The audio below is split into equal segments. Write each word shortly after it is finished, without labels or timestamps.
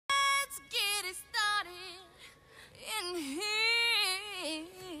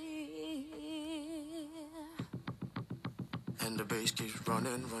And the bass keeps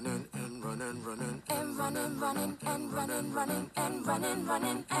running, running, and running, running, and running, running, and running, running, and running,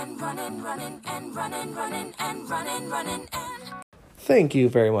 running, and running, running, and running, running, and running, running, and... Thank you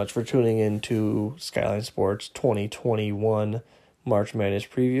very much for tuning in to Skyline Sports 2021 March Madness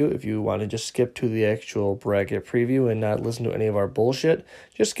preview. If you want to just skip to the actual bracket preview and not listen to any of our bullshit,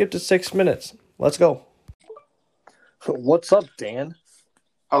 just skip to 6 minutes. Let's go. What's up, Dan?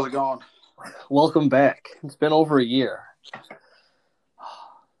 How's it going? Welcome back. It's been over a year.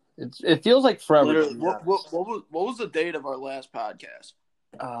 It feels like forever. What was the date of our last podcast?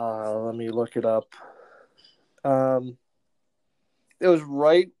 Let me look it up. It was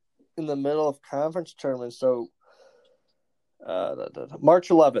right in the middle of conference tournament, so March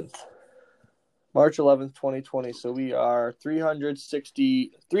 11th. March 11th, 2020. So we are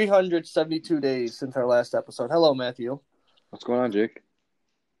 372 days since our last episode. Hello, Matthew. What's going on, Jake?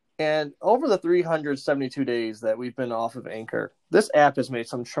 And over the 372 days that we've been off of Anchor, this app has made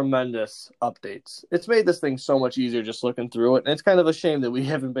some tremendous updates. It's made this thing so much easier just looking through it, and it's kind of a shame that we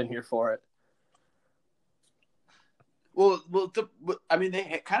haven't been here for it. Well, I mean,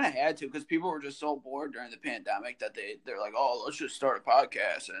 they kind of had to because people were just so bored during the pandemic that they're like, oh, let's just start a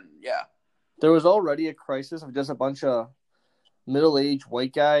podcast, and yeah. There was already a crisis of just a bunch of middle-aged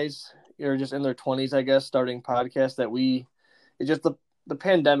white guys, or just in their 20s, I guess, starting podcasts the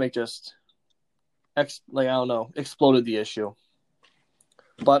pandemic just, exploded the issue.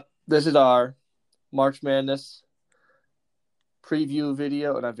 But this is our March Madness preview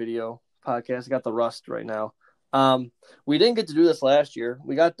podcast. I got the rust right now. We didn't get to do this last year.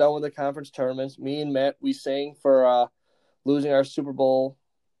 We got done with the conference tournaments. Me and Matt, we sang for losing our Super Bowl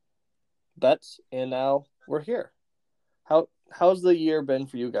bets, and now we're here. How's the year been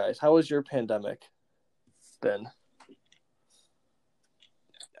for you guys? How has your pandemic been?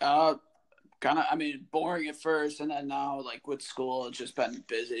 Kind of, I mean, boring at first, and then now, like, with school, it's just been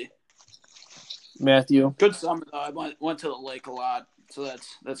busy. Matthew? Good summer, though. I went to the lake a lot, so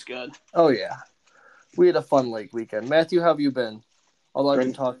that's good. Oh, yeah. We had a fun lake weekend. Matthew, how have you been? Although I've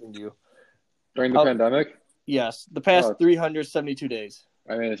been talking to you. During the pandemic? Yes, the past 372 days.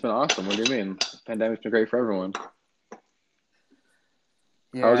 I mean, it's been awesome. What do you mean? The pandemic's been great for everyone.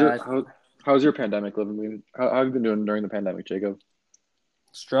 Yeah. How's your pandemic living? How have you been doing during the pandemic, Jacob?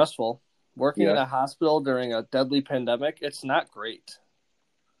 Stressful. Working in a hospital during a deadly pandemic, it's not great.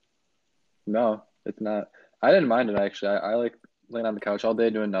 No, it's not. I didn't mind it, actually. I like laying on the couch all day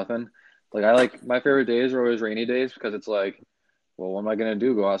doing nothing. Like, my favorite days are always rainy days because it's like, well, what am I going to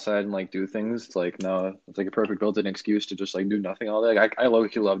do? Go outside and, like, do things? It's like, no, it's like a perfect built-in excuse to just, like, do nothing all day. I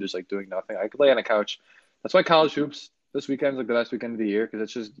low-key love just, like, doing nothing. I could lay on a couch. That's why college hoops this weekend is, like, the best weekend of the year because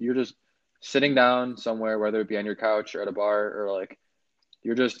it's just, you're just sitting down somewhere, whether it be on your couch or at a bar or, like,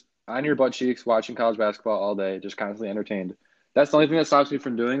 you're just on your butt cheeks watching college basketball all day, just constantly entertained. That's the only thing that stops me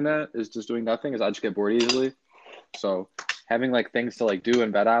from doing that is just doing nothing is I just get bored easily. So having like things to like do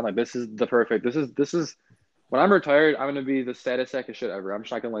and bet on, like this is when I'm retired, I'm going to be the saddest sack of shit ever. I'm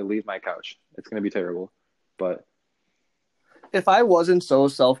just not going to like leave my couch. It's going to be terrible. But if I wasn't so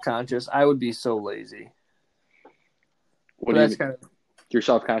self-conscious, I would be so lazy. What do you mean? Your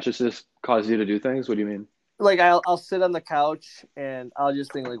self-consciousness causes you to do things? What do you mean? Like, I'll sit on the couch, and I'll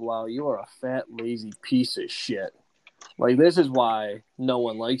just think, like, wow, you are a fat, lazy piece of shit. Like, this is why no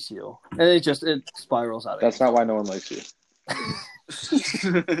one likes you. And it spirals out. That's not why no one likes you.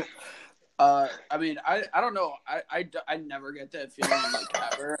 I mean, I don't know. I never get that feeling,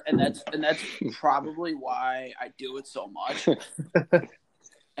 like, ever. And that's probably why I do it so much. And,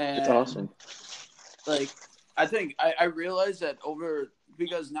 it's awesome. Like, I think I realize that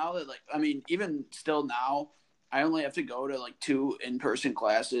because now that, like, I mean, even still now, I only have to go to, like, 2 in-person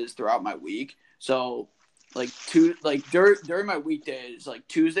classes throughout my week. So, like, during my weekdays, like,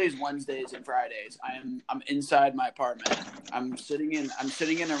 Tuesdays, Wednesdays, and Fridays, I'm inside my apartment. I'm sitting in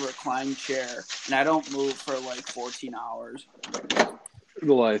a reclined chair, and I don't move for, like, 14 hours.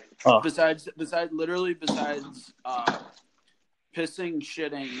 The life. Besides pissing,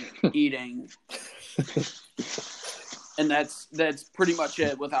 shitting, eating. And that's pretty much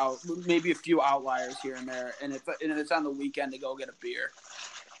it, without maybe a few outliers here and there. And if it's on the weekend to go get a beer.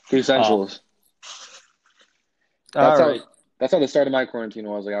 The essentials. That's how the start of my quarantine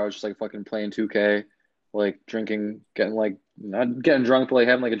was. Like I was just like fucking playing 2K, like drinking, getting like not getting drunk, but like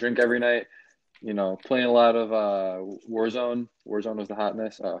having like a drink every night. You know, playing a lot of Warzone. Warzone was the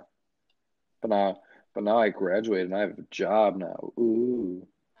hotness. But now I graduated and I have a job now. Ooh.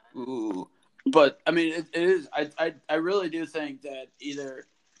 But I mean, it is. I really do think that either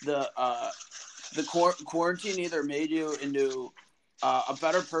the quarantine either made you into a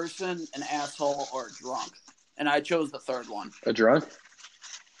better person, an asshole, or drunk. and I chose the third one. A drunk?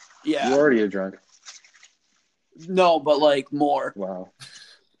 Yeah. You're already a drunk. No, but like more. Wow.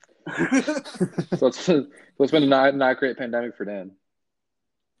 So it's been a not great pandemic for Dan.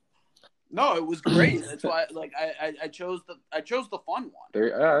 No, it was great. That's why, like, I chose the fun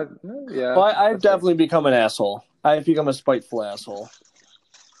one. Yeah. Well, I've definitely become an asshole. I've become a spiteful asshole.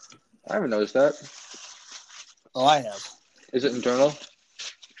 I haven't noticed that. Oh, I have. Is it internal?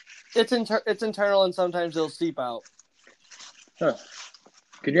 It's internal, and sometimes it'll seep out. Huh.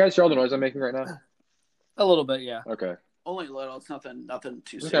 Can you guys hear all the noise I'm making right now? A little bit, yeah. Okay. Only a little. It's nothing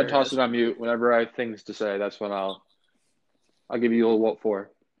too Just serious. gotta toss it on mute whenever I have things to say. That's when I'll give you a what for.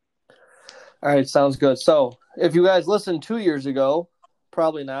 All right, sounds good. So, if you guys listened 2 years ago,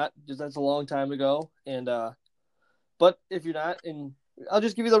 probably not, because that's a long time ago. And but if you're not, and I'll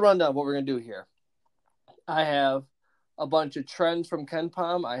just give you the rundown of what we're gonna do here. I have a bunch of trends from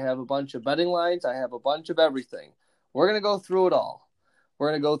KenPom. I have a bunch of betting lines. I have a bunch of everything. We're gonna go through it all. We're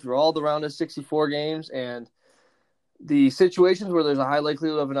gonna go through all the round of 64 games and the situations where there's a high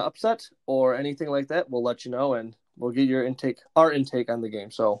likelihood of an upset or anything like that. We'll let you know, and we'll get our intake on the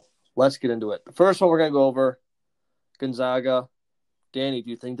game. So. Let's get into it. The first one we're going to go over, Gonzaga. Danny, do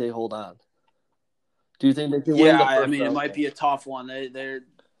you think they hold on? Do you think they can win the first I mean, round? it might be a tough one. They're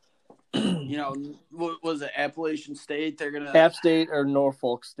what was it, Appalachian State? They're going to – App State or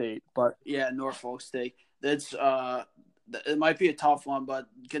Norfolk State. But yeah, Norfolk State. That's it might be a tough one, but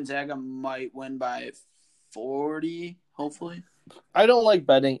Gonzaga might win by 40, hopefully. I don't like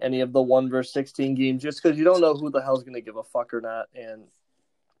betting any of the 1 versus 16 games just because you don't know who the hell's going to give a fuck or not, and –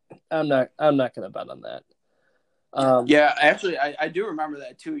 I'm not going to bet on that. Yeah, actually, I do remember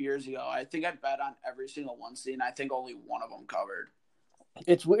that 2 years ago. I think I bet on every single one seed, and I think only one of them covered.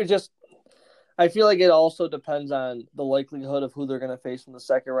 It's just I feel like it also depends on the likelihood of who they're going to face in the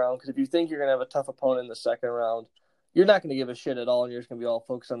second round. Because if you think you're going to have a tough opponent in the second round, you're not going to give a shit at all, and you're just going to be all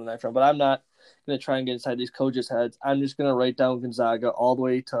focused on the next round. But I'm not going to try and get inside these coaches' heads. I'm just going to write down Gonzaga all the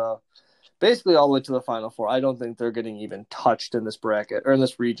way to the Final Four. I don't think they're getting even touched in this bracket or in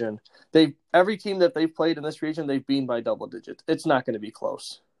this region. Every team that they've played in this region, they've beaten by double digits. It's not going to be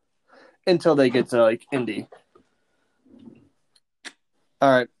close until they get to like Indy.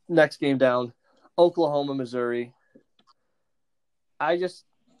 All right, next game down, Oklahoma, Missouri. The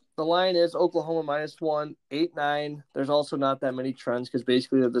line is Oklahoma -1, 8-9. There's also not that many trends because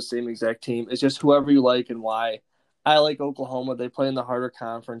basically they're the same exact team. It's just whoever you like and why. I like Oklahoma. They play in the harder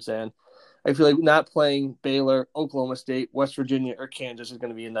conference, and I feel like not playing Baylor, Oklahoma State, West Virginia, or Kansas is going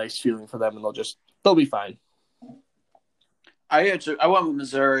to be a nice feeling for them, and they'll be fine. I went with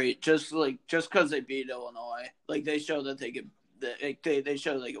Missouri just because they beat Illinois. Like they showed that they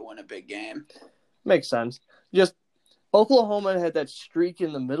showed they could win a big game. Makes sense. Just Oklahoma had that streak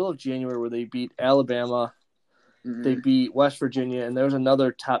in the middle of January where they beat Alabama, they beat West Virginia, and there was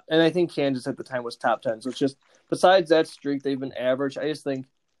another top. And I think Kansas at the time was top 10. So it's just besides that streak, they've been average. I just think.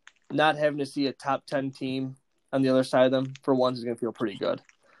 Not having to see a top 10 team on the other side of them for once is going to feel pretty good.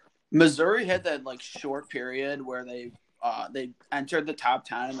 Missouri had that like short period where they entered the top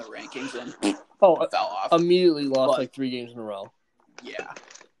 10 in the rankings and fell off. Immediately lost like 3 games in a row. Yeah.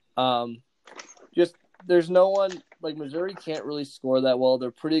 Just there's no one like Missouri can't really score that well. They're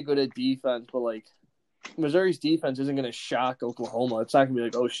pretty good at defense, but like Missouri's defense isn't going to shock Oklahoma. It's not going to be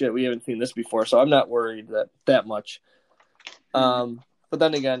like, oh shit, we haven't seen this before. So I'm not worried that much. But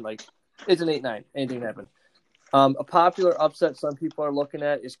then again, like it's an 8-9. Anything can happen. A popular upset some people are looking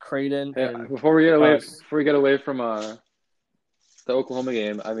at is Creighton. Yeah, before we get away from the Oklahoma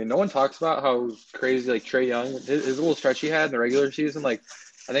game, I mean, no one talks about how crazy like Trae Young, his little stretch he had in the regular season. Like,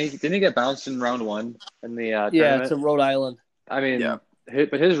 I think didn't he get bounced in round 1 in the tournament? It's a Rhode Island. I mean,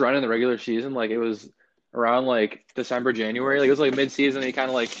 but his run in the regular season, like it was around like December, January. Like it was like mid-season. He kind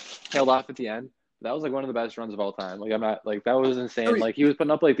of like tailed off at the end. That was like one of the best runs of all time. Like I'm not like that was insane. Like he was putting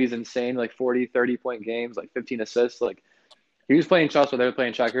up like these insane like 40, 30-point games, like 15 assists. Like he was playing chess while they were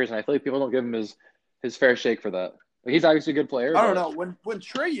playing checkers, and I feel like people don't give him his fair shake for that. Like, he's obviously a good player. I don't know. When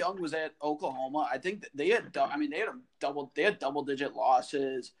Trae Young was at Oklahoma, I think they had double-digit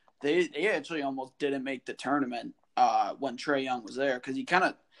losses. They actually almost didn't make the tournament when Trae Young was there because he kind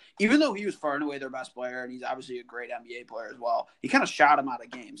of, even though he was far and away their best player and he's obviously a great NBA player as well, he kind of shot him out of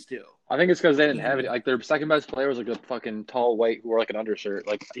games too. I think it's because they didn't have it. Like their second best player was like a fucking tall white who wore like an undershirt.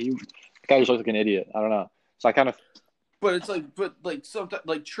 Like the guy just looked like an idiot. I don't know. So I kind of. But it's like sometimes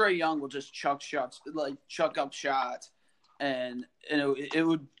like Trae Young will just chuck up shots, and it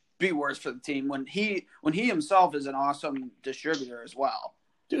would be worse for the team when he himself is an awesome distributor as well.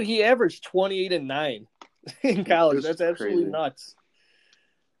 Dude, he averaged 28 and 9 in college. That's absolutely crazy. Nuts.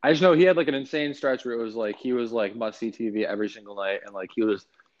 I just know he had like an insane stretch where it was like he was like must see TV every single night, and like he was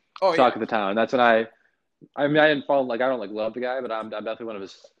Oh talk yeah. of the town. That's when I mean, I didn't follow like I don't like love the guy, but I'm definitely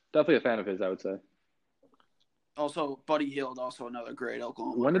definitely a fan of his. I would say. Also, Buddy Hield, also another great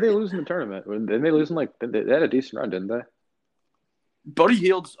Oklahoma. When did they lose in the tournament? Didn't they lose in like they had a decent run, didn't they? Buddy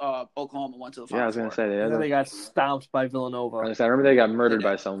Hield's Oklahoma went to the Final Yeah, I was gonna Four. say And then they got stomped by Villanova. I remember they got murdered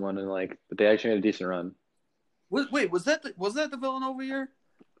by someone, and like, but they actually made a decent run. Wait, was that the Villanova year?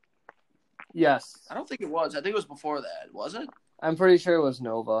 Yes. I don't think it was. I think it was before that. Was it? I'm pretty sure it was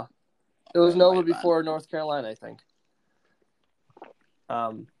Nova. It was Nova before North Carolina, I think.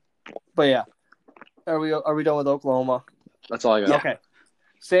 But yeah. Are we done with Oklahoma? That's all I got. Okay.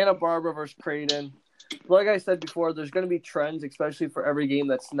 Santa Barbara versus Creighton. Like I said before, there's going to be trends, especially for every game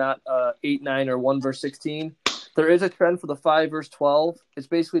that's not 8-9 or 1 versus 16. There is a trend for the 5 versus 12. It's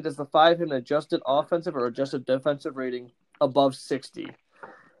basically, does the 5 have an adjusted offensive or adjusted defensive rating above 60?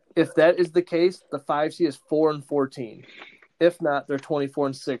 If that is the case, the 5 seed is 4-14. If not, they're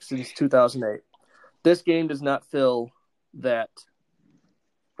 24-6 since 2008. This game does not fill that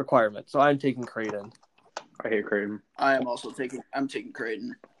requirement, so I'm taking Creighton. I hate Creighton. I'm taking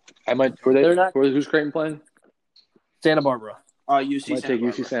Creighton. I might. Who's Creighton playing? Santa Barbara. UC. I might take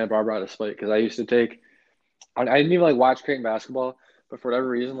UC Santa Barbara out of spite because I used to take. I didn't even like watch Creighton basketball, but for whatever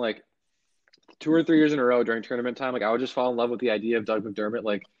reason, like 2 or 3 years in a row during tournament time, like I would just fall in love with the idea of Doug McDermott,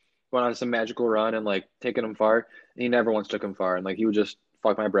 like going on some magical run and like taking them far. And he never once took them far, and like he would just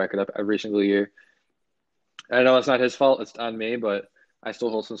fuck my bracket up every single year. And I know it's not his fault; it's on me, but I still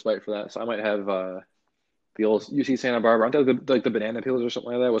hold some spite for that. So I might have the old UC Santa Barbara. Aren't they like the Banana Peels or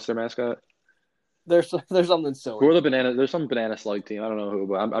something like that? What's their mascot? There's something silly. Who are the banana? There's some banana slug team. I don't know who,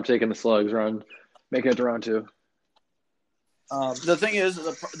 but I'm taking the slugs run, making it to round 2. The thing is,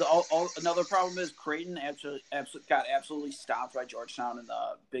 another problem is Creighton got absolutely stopped by Georgetown in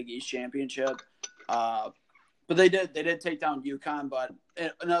the Big East Championship. But they did take down UConn. But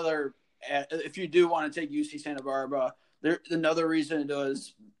if you do want to take UC Santa Barbara, another reason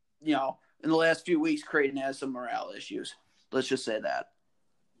is, in the last few weeks, Creighton has some morale issues. Let's just say that.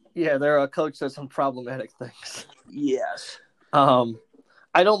 Yeah, their coach said some problematic things. Yes.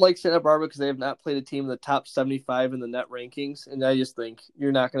 I don't like Santa Barbara because they have not played a team in the top 75 in the net rankings, and I just think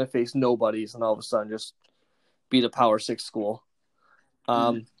you're not going to face nobodies and all of a sudden just beat a Power 6 school.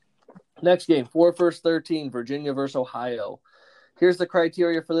 Next game, 4 versus 13, Virginia versus Ohio. Here's the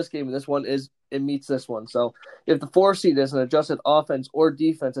criteria for this game, and this one it meets this one. So if the 4 seed is an adjusted offense or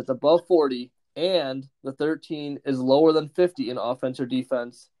defense that's above 40, and the 13 is lower than 50 in offense or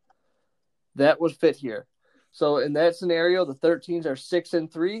defense, that would fit here. So in that scenario, the 13s are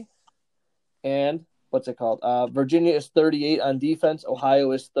 6-3, and what's it called? Virginia is 38 on defense.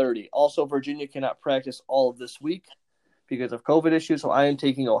 Ohio is 30. Also, Virginia cannot practice all of this week because of COVID issues, so I am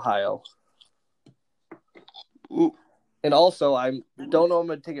taking Ohio. Ooh. And also, I don't know if I'm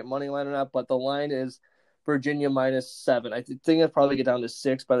going to take it money line or not, but the line is Virginia -7. I think it'll probably get down to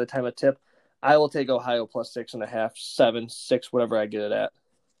 6 by the time I tip. I will take Ohio plus 6.5, 7, 6, whatever I get it at.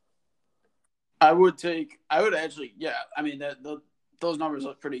 I would actually, yeah. I mean, those numbers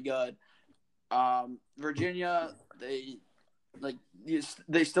look pretty good. Virginia,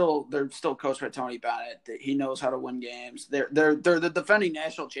 they're still coached by Tony Bennett. He knows how to win games. They're the defending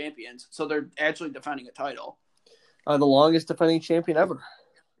national champions, so they're actually defending a title. The longest defending champion ever.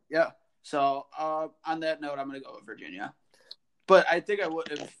 Yeah. So on that note, I'm going to go with Virginia. But I think I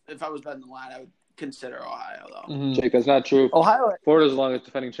would, if I was betting the line, I would consider Ohio, though. Mm-hmm. Jake, that's not true. Ohio. Florida's the longest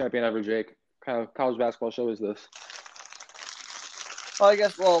defending champion ever, Jake. What kind of college basketball show is this?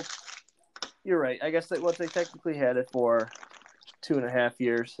 Well, you're right. I guess that they technically had it for 2.5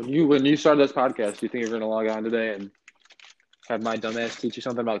 years. When you started this podcast, do you think you're going to log on today and have my dumbass teach you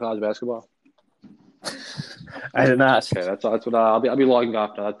something about college basketball? I did not. Okay, that's what I'll be logging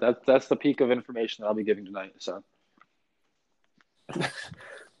off now. That's the peak of information that I'll be giving tonight. So.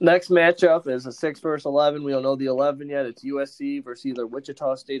 Next matchup is a 6 versus 11. We don't know the 11 yet. It's USC versus either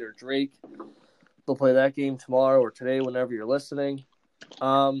Wichita State or Drake. They'll play that game tomorrow or today, whenever you're listening.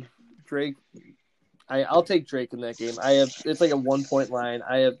 Drake, I'll take Drake in that game. It's like a 1-point line.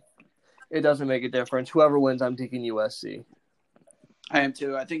 It doesn't make a difference. Whoever wins, I'm taking USC. I am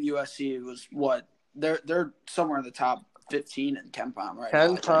too. I think USC was what they're somewhere in the top 15 in KenPom right now.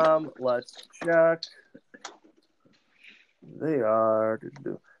 KenPom, let's check.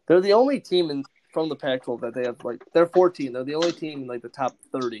 They're the only team from the Pac-12 that they have they're 14. They're the only team in the top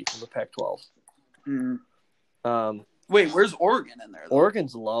 30 from the Pac-12. Mm-hmm. Wait, where's Oregon in there, though?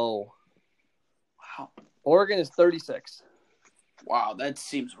 Oregon's low. Wow. Oregon is 36. Wow, that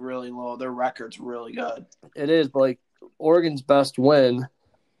seems really low. Their record's really good. It is, but Oregon's best win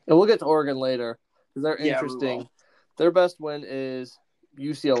And we'll get to Oregon later because they're Yeah, we interesting. will. Their best win is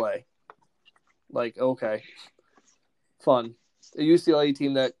UCLA. Like, okay, fun. A UCLA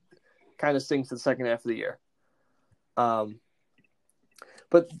team that kind of sinks the second half of the year.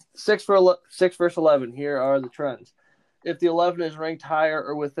 But 6 versus 11. Here are the trends. If the 11 is ranked higher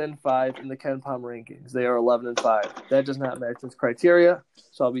or within 5 in the KenPom rankings, they are 11 and 5. That does not match this criteria,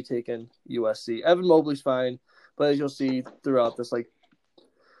 so I'll be taking USC. Evan Mobley's fine, but as you'll see throughout this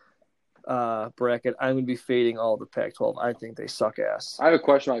bracket, I'm going to be fading all the Pac-12. I think they suck ass. I have a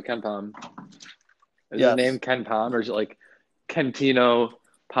question about KenPom. Is Yes. his name KenPom, or is it like Kentino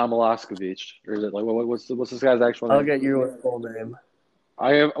Pomalaskovic, or is it like what's this guy's actual name? I'll get your full name.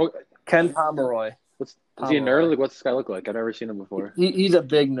 I have. Ken Pomeroy. Is he a nerd? Like, what's this guy look like? I've never seen him before. He's a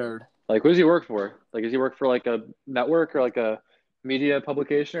big nerd. Like, who does he work for? Like, does he work for like a network or like a media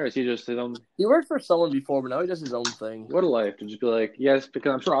publication, or is he just his own? He worked for someone before, but now he does his own thing. What a life! To just be like, yes,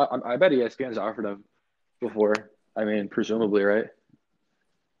 because I'm sure I bet ESPN's offered him before. I mean, presumably, right?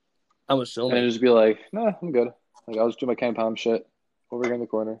 I'm And assuming. then just be like, nah, I'm good. Like, I'll just do my KenPom shit over here in the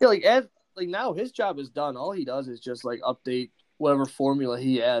corner. Yeah, now his job is done. All he does is just like update whatever formula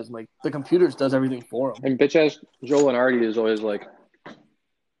he has. Like the computers does everything for him. And bitch ass Joe Lenardi is always like,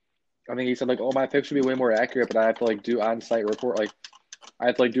 I think he said like, oh, my picks should be way more accurate, but I have to like do on-site report, like I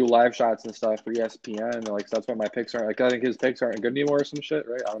have to like do live shots and stuff for ESPN, and like so that's why my picks aren't like I think his picks aren't good anymore or some shit,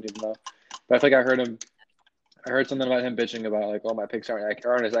 right? I don't even know, but I think I heard something about him bitching about like, oh, my picks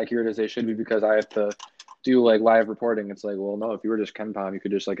aren't as accurate as they should be because I have to do like live reporting. It's like, well, no, if you were just KenPom, you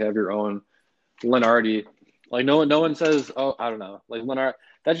could just like have your own Lenardi. Like no one says, oh, I don't know, like Lenardi.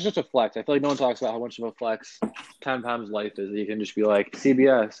 That's just a flex. I feel like no one talks about how much of a flex KenPom's life is. You can just be like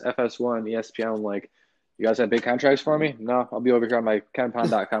CBS, FS1, ESPN. Like, you guys have big contracts for me? No, I'll be over here on my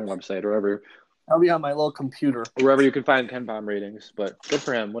KenPom.com website or I'll be on my little computer. wherever you can find KenPom ratings. But good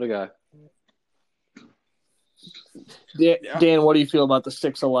for him. What a guy. Dan, what do you feel about the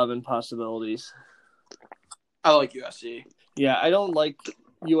 6-11 possibilities? I like USC. Yeah, I don't like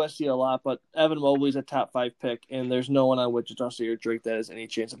USC a lot, but Evan Mobley's a top 5 pick, and there's no one on Wichita State or Drake that has any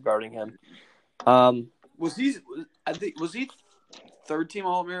chance of guarding him. Was he third team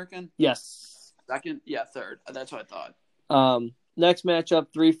All-American? Yes. Second? Yeah, third. That's what I thought. Next matchup,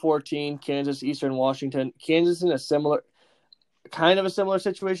 3-14, Kansas, Eastern Washington. Kansas in a similar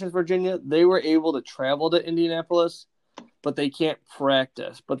situation as Virginia. They were able to travel to Indianapolis, but they can't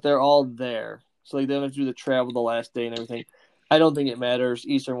practice. But they're all there. So they don't have to do the travel the last day and everything. I don't think it matters.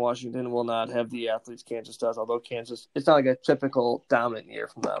 Eastern Washington will not have the athletes Kansas does, although Kansas, it's not like a typical dominant year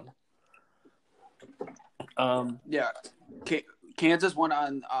from them. Yeah. Kansas went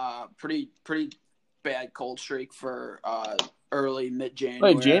on pretty bad cold streak for early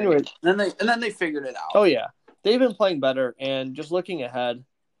mid-January. Wait, January. And then they figured it out. Oh, yeah. They've been playing better, and just looking ahead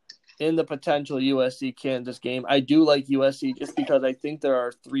in the potential USC-Kansas game, I do like USC just because I think there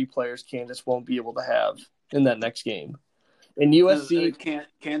are 3 players Kansas won't be able to have in that next game. And USC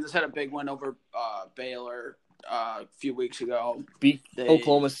Kansas had a big win over Baylor a few weeks ago. beat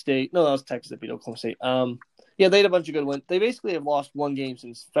Oklahoma State. No, that was Texas that beat Oklahoma State. Yeah, they had a bunch of good wins. They basically have lost one game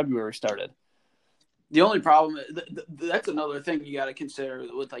since February started. The only problem that's another thing you got to consider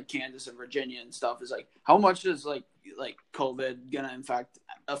with like Kansas and Virginia and stuff is like how much is like COVID gonna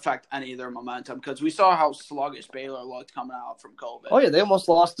affect any of their momentum, because we saw how sluggish Baylor looked coming out from COVID. Oh yeah, they almost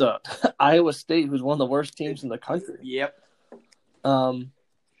lost to Iowa State, who's one of the worst teams in the country. Yep.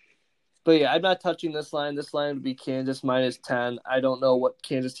 But yeah, I'm not touching this line. This line would be Kansas -10. I don't know what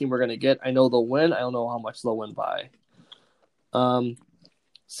Kansas team we're gonna get. I know they'll win. I don't know how much they'll win by.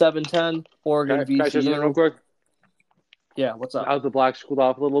 7-10, Oregon Can I say something real VCU. quick? Yeah, what's up? As the Blacks cooled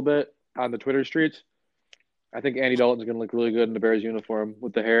off a little bit on the Twitter streets, I think Andy Dalton's going to look really good in the Bears uniform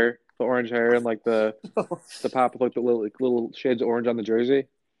with the hair, the orange hair, and like the pop of like the little shades of orange on the jersey.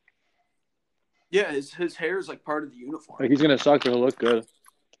 Yeah, his hair is like part of the uniform. Like, he's going to suck, but he'll look good.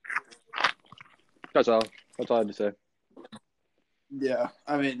 That's all. That's all I had to say. Yeah,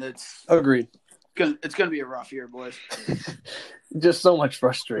 I mean it's Agreed. gonna be a rough year, boys. Just so much We don't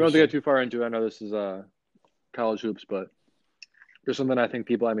frustration. have to get too far into it. I know this is college hoops, but there's something I think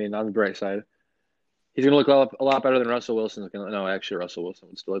people, on the bright side, he's going to look a lot better than Russell Wilson. No, actually, Russell Wilson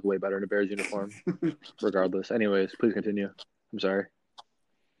would still look way better in a Bears uniform, regardless. Anyways, please continue. I'm sorry.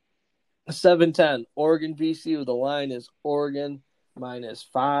 7-10, Oregon VCU. The line is Oregon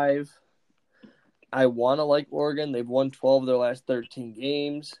 -5. I want to like Oregon. They've won 12 of their last 13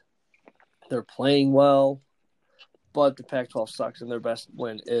 games. They're playing well, but the Pac-12 sucks, and their best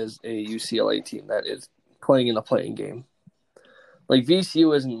win is a UCLA team that is playing in a playing game. Like,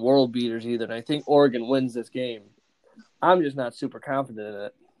 VCU isn't world beaters either, and I think Oregon wins this game. I'm just not super confident in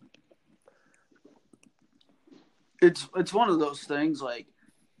it. it's one of those things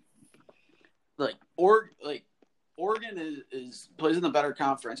Oregon is plays in the better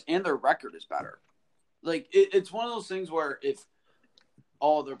conference and their record is better. Like it's one of those things where if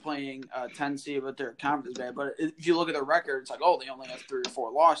they're playing Tennessee, but their conference is bad. But if you look at their record, it's like, they only have 3 or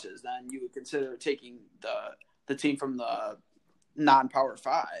 4 losses. Then you would consider taking the team from the non-Power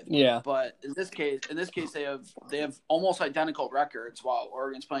 5. Yeah. But in this case, they have almost identical records while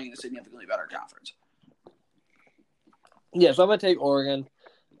Oregon's playing in a significantly better conference. Yeah, so I'm gonna take Oregon.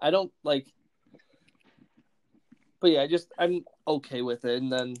 I don't like, but yeah, I'm okay with it.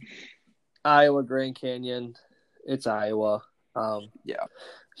 And then Iowa, Grand Canyon, it's Iowa. Yeah.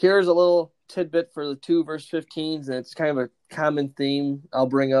 Here's a little tidbit for the 2 versus 15s, and it's kind of a common theme I'll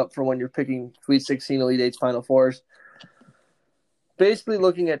bring up for when you're picking Sweet 16, Elite Eights, Final Fours. Basically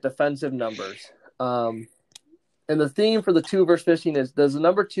looking at defensive numbers. And the theme for the 2 versus 15 is, does the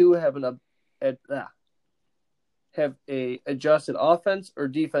number 2 have a adjusted offense or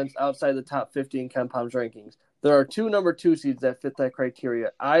defense outside the top 50 in KenPom's rankings? There are 2 number 2 seeds that fit that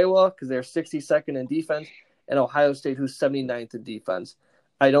criteria. Iowa, because they're 62nd in defense, and Ohio State, who's 79th in defense.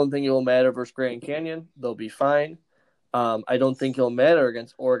 I don't think it will matter versus Grand Canyon. They'll be fine. I don't think it'll matter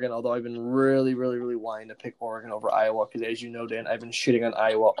against Oregon, although I've been really, really, really wanting to pick Oregon over Iowa because, as you know, Dan, I've been shitting on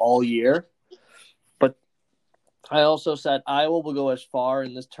Iowa all year. But I also said Iowa will go as far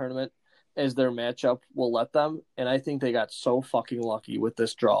in this tournament as their matchup will let them, and I think they got so fucking lucky with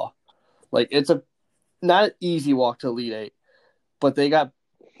this draw. Like, it's not an easy walk to Elite Eight, but they got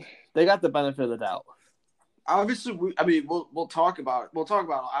the benefit of the doubt. Obviously, we'll talk about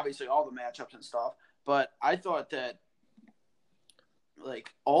obviously all the matchups and stuff, but I thought that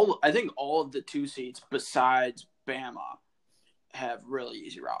I think all of the 2 seeds besides Bama have really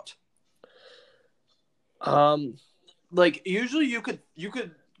easy routes. Usually you could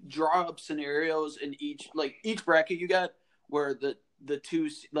draw up scenarios in each bracket you got where the 2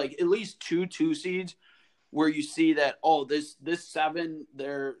 at least 2 seeds where you see that this 7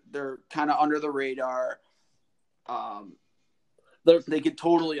 they're kind of under the radar. They could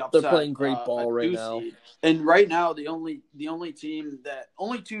totally upset. They're playing great ball right now. Seed. And right now, the only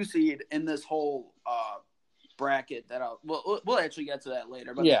 2 seed in this whole bracket that we'll actually get to that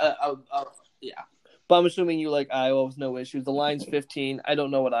later. But yeah, yeah. But I'm assuming you like Iowa with no issues. The line's 15. I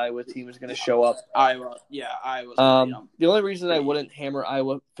don't know what Iowa team is going to show up. Iowa. The only reason I wouldn't hammer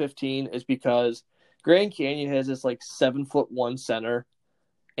Iowa 15 is because Grand Canyon has this 7'1" center,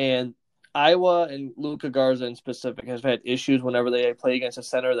 and Iowa and Luka Garza in specific have had issues whenever they play against a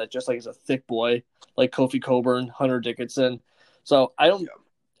center that just is a thick boy like Kofi Coburn, Hunter Dickinson. So I don't.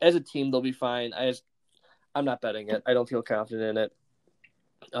 As a team, they'll be fine. I'm not betting it. I don't feel confident in it.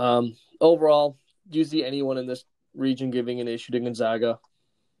 Overall, do you see anyone in this region giving an issue to Gonzaga?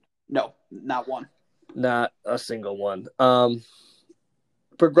 No, not one. Not a single one.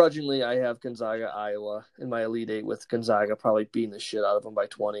 Begrudgingly, I have Gonzaga, Iowa in my Elite Eight with Gonzaga probably beating the shit out of them by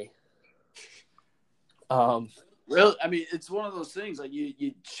 20. Really, it's one of those things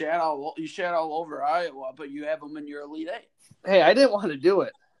you shat all over Iowa, but you have them in your Elite Eight. Hey, I didn't want to do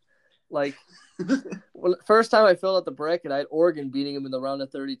it. First time I filled out the bracket, I had Oregon beating them in the round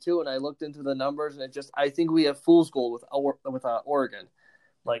of 32, and I looked into the numbers, and I think we have fool's gold with Oregon.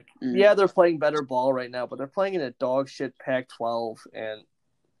 Yeah, they're playing better ball right now, but they're playing in a dog shit Pac-12, and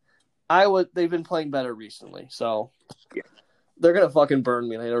Iowa, they've been playing better recently, so yeah. They're going to fucking burn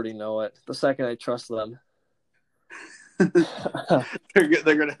me, and I already know it. The second I trust them.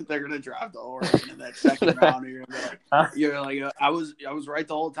 they're gonna drop the Oregon in that second round. You're like, I was right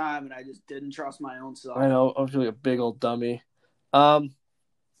the whole time, and I just didn't trust my own self. I know, I was really a big old dummy.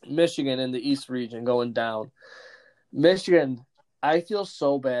 Michigan in the East region going down. Michigan, I feel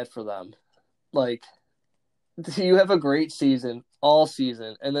so bad for them. You have a great season all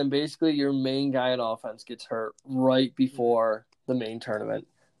season, and then basically your main guy on offense gets hurt right before the main tournament.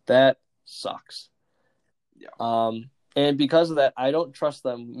 That sucks. Yeah. And because of that, I don't trust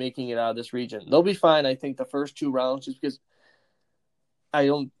them making it out of this region. They'll be fine, I think, the first 2 rounds, just because I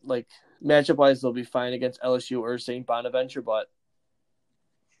don't matchup-wise, they'll be fine against LSU or St. Bonaventure, but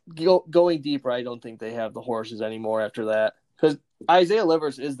going deeper, I don't think they have the horses anymore after that. Because Isaiah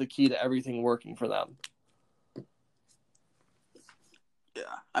Livers is the key to everything working for them. Yeah,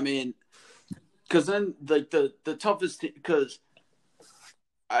 because then the toughest because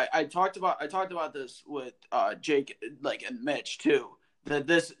I talked about this with Jake and Mitch too. That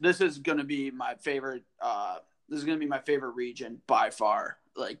this is going to be my favorite. This is going to be my favorite region by far.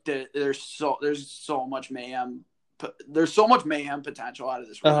 There's so much mayhem. There's so much mayhem potential out of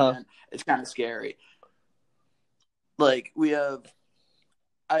this region. It's kind of scary. We have.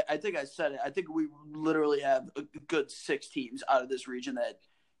 I think I said it. I think we literally have a good 6 teams out of this region that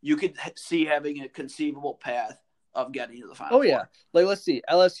you could see having a conceivable path of getting to the Final Oh, yeah. Four. Like, let's see.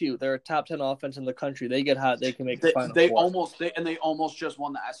 LSU, they're a top 10 offense in the country. They get hot. They can make the Final Four. They almost just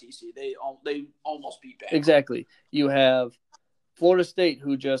won the SEC. They almost beat Bama. Exactly. You have Florida State,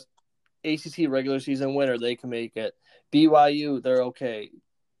 who just ACC regular season winner. They can make it. BYU, they're okay.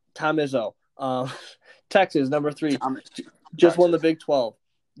 Tom Izzo. Texas, number 3. Just won the Big 12.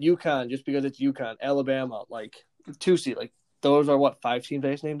 UConn, just because it's UConn. Alabama, like 2 seed. Like, those are, 5 teams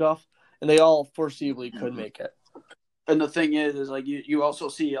they named off? And they all foreseeably could make it. And the thing is like you also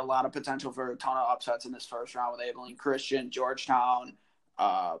see a lot of potential for a ton of upsets in this first round with Abilene Christian, Georgetown,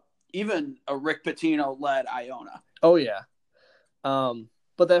 even a Rick Pitino-led Iona. Oh, yeah.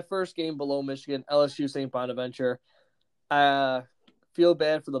 But that first game below Michigan, LSU St. Bonaventure, feel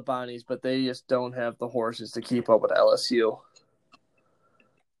bad for the Bonnies, but they just don't have the horses to keep up with LSU.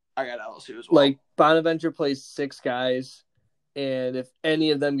 I got LSU as well. Like, Bonaventure plays 6 guys, and if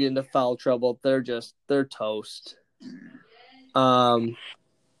any of them get into foul trouble, they're toast. Game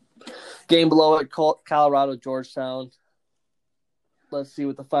below it, Colorado, Georgetown. Let's see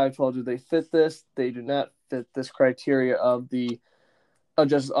what the 5-12 do. They fit this? They do not fit this criteria of the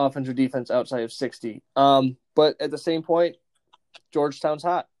just offense or defense outside of 60. But at the same point, Georgetown's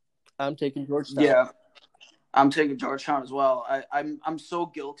hot. I'm taking Georgetown. Yeah, I'm taking Georgetown as well. I'm so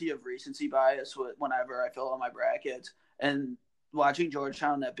guilty of recency bias whenever I fill out my brackets. And watching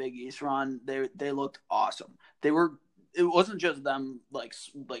Georgetown that Big East run, they looked awesome. It wasn't just them like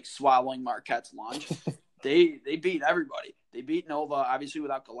swallowing Marquette's lunch. They beat everybody. They beat Nova, obviously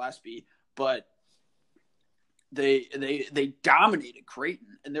without Gillespie, but they dominated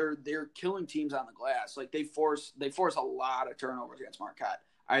Creighton, and they're killing teams on the glass. Like they force a lot of turnovers against Marquette.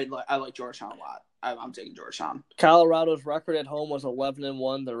 I like Georgetown a lot. I'm taking Georgetown. Colorado's record at home was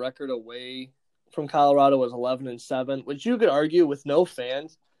 11-1. The record away from Colorado was 11-7, which you could argue with no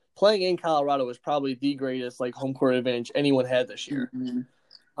fans. Playing in Colorado was probably the greatest home court advantage anyone had this year.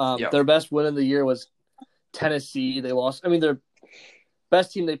 Mm-hmm. Their best win of the year was Tennessee. They lost. I mean, their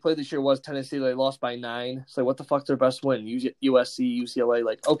best team they played this year was Tennessee. They lost by 9. So what's their best win? USC,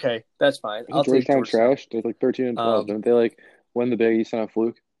 UCLA. Okay, that's fine. I'll take Georgetown trash. They're 13-12. Didn't they win the Big East on a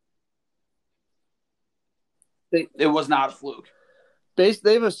fluke? It was not a fluke. They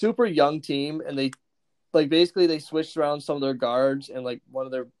have a super young team, and they basically they switched around some of their guards, and one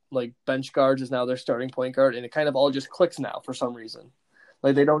of their bench guards is now their starting point guard, and it kind of all just clicks now for some reason.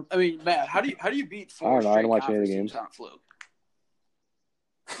 They don't. I mean, Matt, how do you beat 4 I don't know. I straight don't watch any of the conference games. teams on a fluke?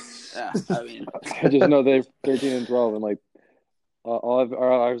 Yeah, I mean, I just know they're 13-12, and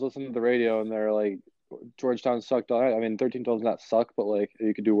I was listening to the radio, and they're like, Georgetown sucked all right. I mean, 13-12 is not suck, but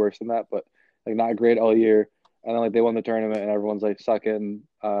you could do worse than that, but not great all year. And then they won the tournament, and everyone's sucking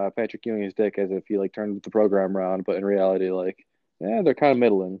Patrick Ewing's dick as if he turned the program around. But in reality, they're kind of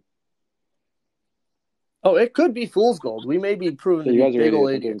middling. Oh, it could be fool's gold. We may be proven to be big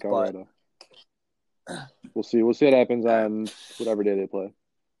old idiots, but we'll see. We'll see what happens on whatever day they play.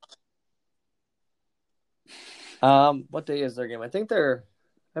 What day is their game? I think I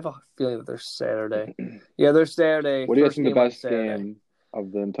have a feeling that they're Saturday. Yeah, they're Saturday. What do you think the best game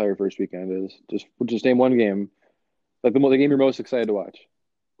of the entire first weekend is? Just name one game, the game you're most excited to watch.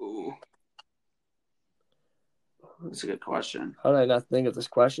 Ooh, that's a good question. How did I not think of this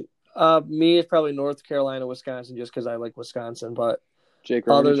question? Me, it's probably North Carolina, Wisconsin, just because I like Wisconsin. But Jake,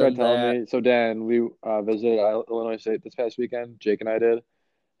 remember you tried telling me. So Dan, we visited Illinois State this past weekend. Jake and I did,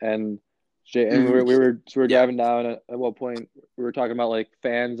 and we were driving down. At what point we were talking about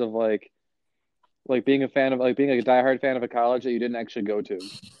fans of being a fan of being a diehard fan of a college that you didn't actually go to.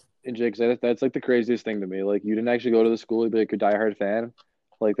 And Jake said that's the craziest thing to me. You didn't actually go to the school, you'd be a diehard fan.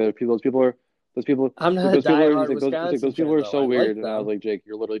 Those people. I'm not a diehard Wisconsin those people are so weird. And I was like, Jake,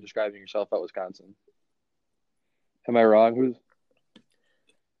 you're literally describing yourself at Wisconsin. Am I wrong?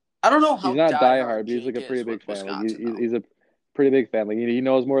 I don't know how he's not diehard, but he's a pretty big fan. He's a pretty big fan. He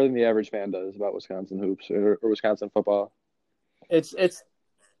knows more than the average fan does about Wisconsin hoops or Wisconsin football. It's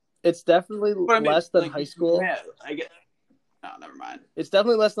definitely less than high school. Yeah, no, never mind. It's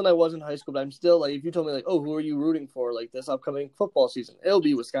definitely less than I was in high school, but I'm still if you told me who are you rooting for this upcoming football season, it'll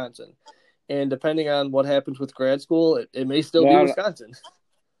be Wisconsin. And depending on what happens with grad school, it may still be Wisconsin.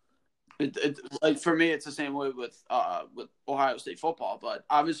 For me, it's the same way with Ohio State football, but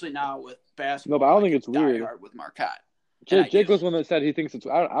obviously now with basketball, no, but I don't think it's weird with Marquette. Jake was one that said he thinks it's.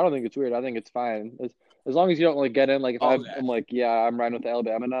 I don't think it's weird. I think it's fine as long as you don't get in. If I'm I'm riding with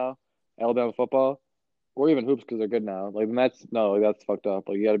Alabama now, Alabama football, or even hoops because they're good now. That's fucked up.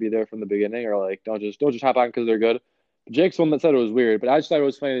 You got to be there from the beginning, or don't just hop on because they're good. Jake's the one that said it was weird, but I just thought it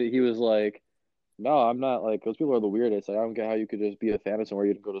was funny that he was like, "No, I'm not. Like those people are the weirdest. Like I don't get how you could just be a fan of somewhere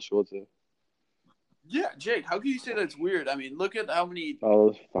you didn't go to school to." Yeah, Jake, how can you say that's weird? I mean, look at how many All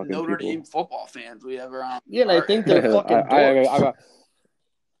those fucking Notre people. Dame football fans we have around. Yeah, and I think they're fucking dorks.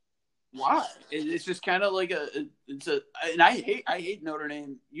 Why? It's just kind of like and I hate Notre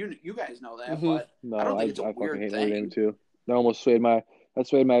Dame. You guys know that, but No, I don't think it's a I fucking weird hate thing. Notre Dame too. That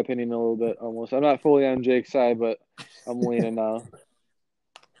swayed my opinion a little bit almost. I'm not fully on Jake's side, but I'm leaning now.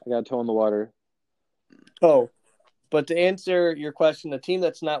 I got toe in the water. Oh, but to answer your question, the team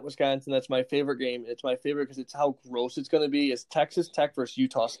that's not Wisconsin, that's my favorite game. It's my favorite because it's how gross it's going to be. Is Texas Tech versus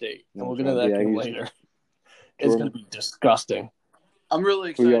Utah State, and we'll get into that game later. It's going to be disgusting. I'm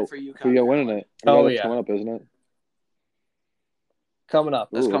really excited for UConn. Who you winning it? Oh, yeah. Coming up, isn't it? Coming up.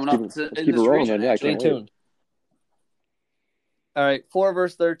 That's coming up. Let's keep it rolling then. Yeah, stay tuned. All right, 4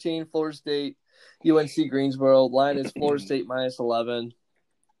 versus 13, Florida State, UNC Greensboro. Line is Florida State minus 11.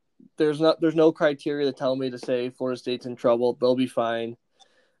 There's no criteria to tell me to say Florida State's in trouble. They'll be fine.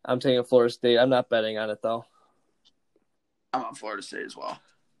 I'm taking Florida State. I'm not betting on it, though. I'm on Florida State as well.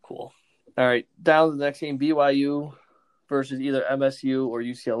 Cool. All right, down to the next game, BYU versus either MSU or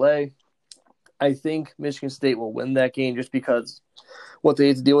UCLA. I think Michigan State will win that game just because what they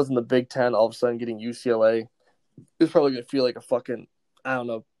had to deal with in the Big Ten, all of a sudden getting UCLA is probably going to feel like a fucking, I don't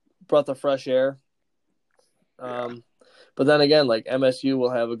know, breath of fresh air. But then again, like MSU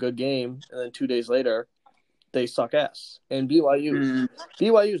will have a good game, and then 2 days later, they suck ass. And BYU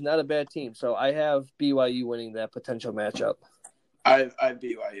is not a bad team, so I have BYU winning that potential matchup. I have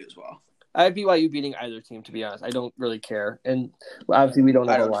BYU as well. I have BYU beating either team, to be honest. I don't really care. And obviously we don't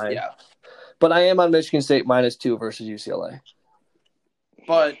have a line. Yeah. But I am on Michigan State -2 versus UCLA.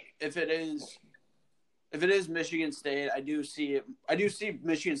 But if it is Michigan State, I do see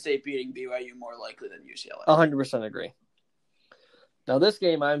Michigan State beating BYU more likely than UCLA. 100% agree. Now this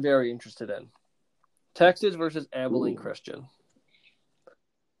game I'm very interested in. Texas versus Abilene Christian.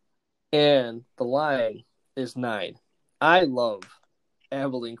 And the line is 9. I love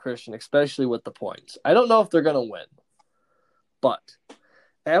Abilene Christian, especially with the points. I don't know if they're going to win, but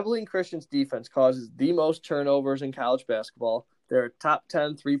Abilene Christian's defense causes the most turnovers in college basketball. They're a top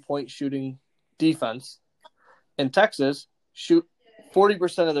 10 3-point shooting defense. And Texas shoot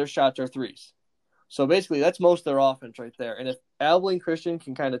 40% of their shots are threes. So basically, that's most of their offense right there. And if Abilene Christian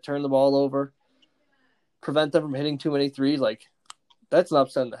can kind of turn the ball over, prevent them from hitting too many threes, like that's an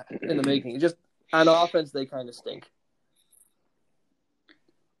upset in the making. Just on offense, they kind of stink.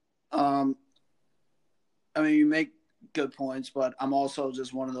 I mean, you make good points, but I'm also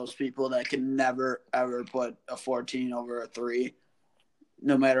just one of those people that can never, ever put a 14 over a 3,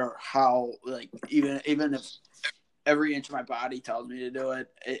 no matter how, like, even if every inch of my body tells me to do it.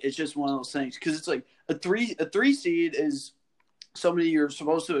 It's just one of those things. Because it's like a three seed is somebody you're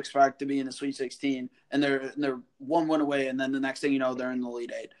supposed to expect to be in the Sweet 16, and they're 1 win away, and then the next thing you know, they're in the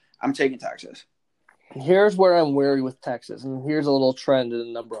Elite 8. I'm taking Texas. Here's where I'm wary with Texas, and here's a little trend in the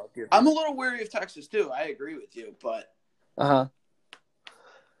number I'll give you. I'm a little wary of Texas too. I agree with you, but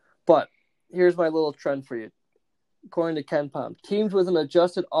But here's my little trend for you. According to Ken Pom, teams with an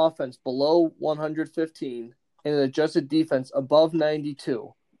adjusted offense below 115 and an adjusted defense above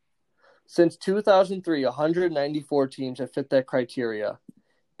 92. Since 2003, 194 teams have fit that criteria.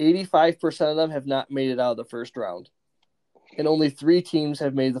 85% of them have not made it out of the first round, and only 3 teams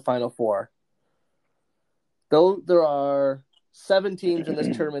have made the Final Four. Though there are 7 teams in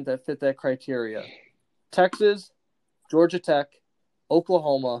this tournament that fit that criteria: Texas, Georgia Tech,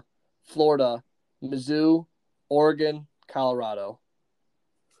 Oklahoma, Florida, Mizzou, Oregon, Colorado.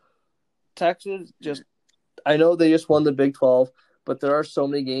 Texas I know they just won the Big 12, but there are so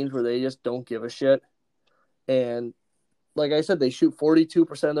many games where they just don't give a shit. And like I said, they shoot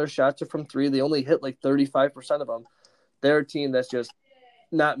 42% of their shots are from 3. They only hit like 35% of them. They're a team that's just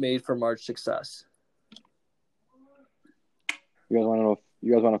not made for March success. You guys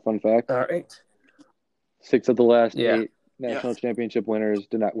want a fun fact? All right. 6 of the last 8 national championship winners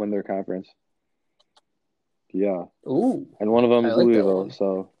did not win their conference. Yeah. Ooh. And one of them is like Louisville.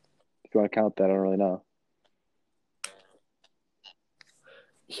 So if you want to count that, I don't really know.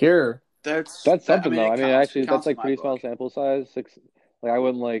 That's something though. I mean, actually, that's like pretty book. small sample size. 6. Like I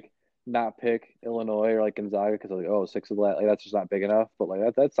wouldn't like not pick Illinois or like Gonzaga because like 6 of the last. Like that's just not big enough. But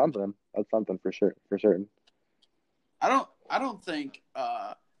like that's something. That's something for sure. For certain. I don't think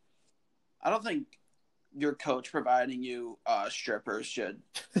your coach providing you strippers should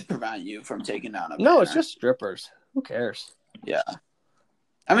prevent you from taking down a banner. No, it's just strippers. Who cares? Yeah.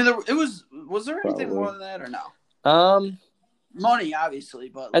 I mean, was there anything Probably. more than that or no? Money, obviously,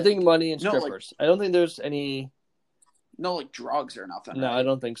 but I think money and no, strippers. I don't think there's any no like drugs or nothing. No, right? I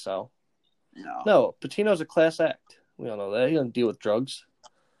don't think so. No. No, Patino's a class act. We all know that. He doesn't deal with drugs.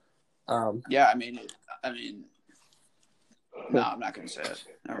 Yeah, I mean, no, I'm not going to say it.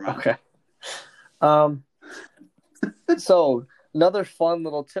 Never mind. Okay. So another fun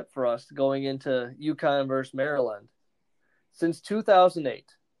little tip for us going into UConn versus Maryland. Since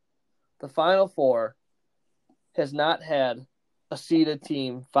 2008, the Final Four has not had a seeded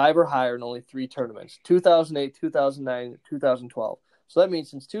team 5 or higher in only 3 tournaments: 2008, 2009, 2012. So that means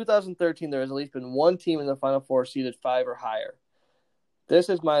since 2013, there has at least been one team in the Final Four seeded 5 or higher. This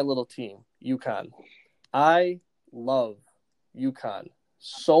is my little team, UConn. I love UConn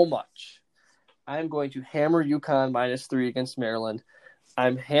so much. I'm going to hammer UConn -3 against Maryland.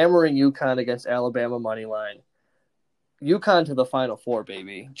 I'm hammering UConn against Alabama money line. UConn to the Final Four,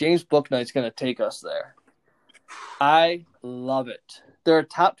 baby. James Bouknight's going to take us there. I love it. They're a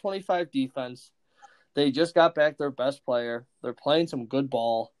top 25 defense. They just got back their best player. They're playing some good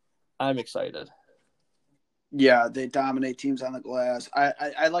ball. I'm excited. Yeah, they dominate teams on the glass.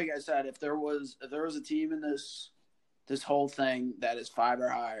 I like I said, if there was a team in this whole thing that is 5 or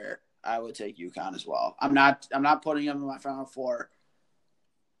higher, I would take UConn as well. I'm not putting them in my Final Four,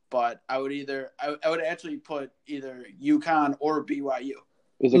 but I would actually put either UConn or BYU.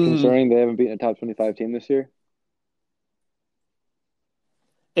 Is it concerning they haven't beaten a top 25 team this year?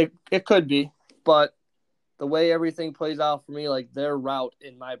 It could be, but the way everything plays out for me, like their route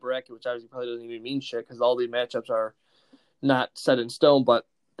in my bracket, which obviously probably doesn't even mean shit because all the matchups are not set in stone, but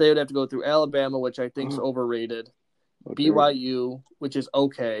they would have to go through Alabama, which I think is overrated, Okay. BYU, which is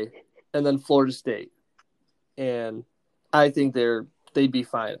okay, and then Florida State. And I think they'd be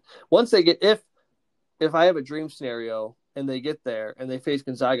fine. Once they get if I have a dream scenario and they get there and they face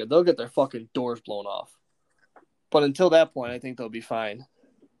Gonzaga, they'll get their fucking doors blown off. But until that point, I think they'll be fine.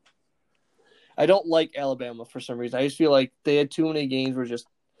 I don't like Alabama for some reason. I just feel like they had too many games where just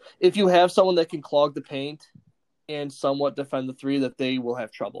if you have someone that can clog the paint and somewhat defend the 3, that they will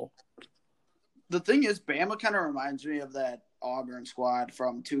have trouble. The thing is, Bama kind of reminds me of that Auburn squad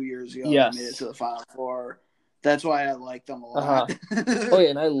from 2 years ago. Yes. That made it to the Final Four. That's why I like them a lot. Oh, yeah,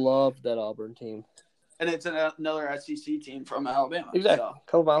 and I love that Auburn team. And it's another SEC team from Alabama. Exactly. So A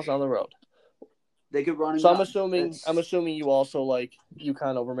couple miles down the road. they could run. So I'm assuming you also like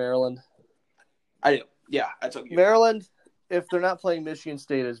UConn over Maryland. I do. Yeah, I took UConn. Maryland, if they're not playing Michigan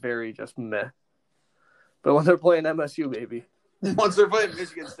State, is very just meh. But when they're playing MSU, baby, Once they're playing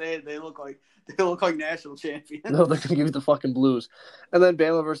Michigan State, they look like national champions. no, they're gonna give you the fucking Blues. And then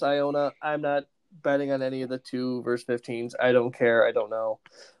Bama versus Iona. I'm not betting on any of the 2 versus 15s. I don't care. I don't know.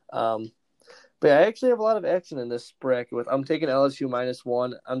 But I actually have a lot of action in this bracket. I'm taking LSU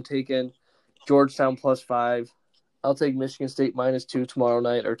 -1. I'm taking Georgetown +5. I'll take Michigan State -2 tomorrow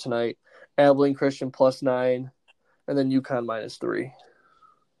night or tonight. Abilene Christian +9, and then UConn -3.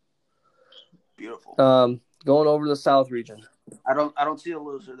 Beautiful. Going over to the South region. I don't see a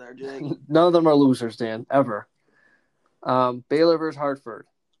loser there, Jake. None of them are losers, Dan, ever. Baylor versus Hartford.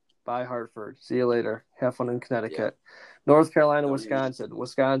 Bye, Hartford. See you later. Have fun in Connecticut. Yeah. North Carolina, Don't Wisconsin.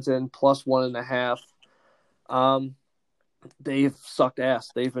 Wisconsin +1.5. They've sucked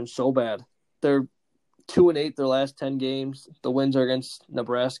ass. They've been so bad. They're 2-8 their last 10 games. The wins are against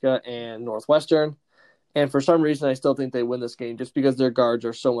Nebraska and Northwestern. And for some reason, I still think they win this game just because their guards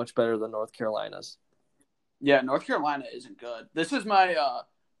are so much better than North Carolina's. Yeah, North Carolina isn't good. This is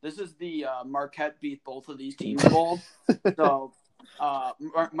the Marquette beat both of these teams bowl. So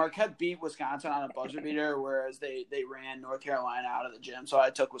Marquette beat Wisconsin on a buzzer beater, whereas they ran North Carolina out of the gym. So I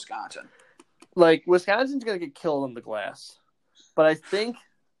took Wisconsin. Like, Wisconsin's going to get killed on the glass. But I think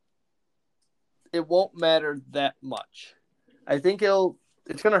it won't matter that much. I think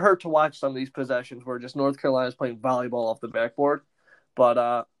it's going to hurt to watch some of these possessions where just North Carolina's playing volleyball off the backboard.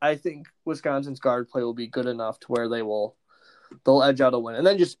 But I think Wisconsin's guard play will be good enough to where they'll edge out a win. And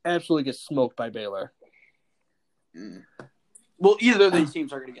then just absolutely get smoked by Baylor. Mm. Well, either of these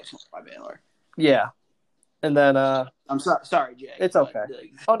teams are going to get smoked by Baylor. Yeah. And then I'm sorry, Jake. It's okay.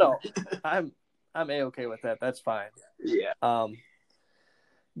 Oh, no. I'm A-okay with that. That's fine. Yeah.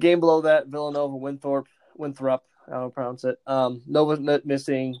 Game below that, Villanova, Winthrop. I don't know how to pronounce it. Nova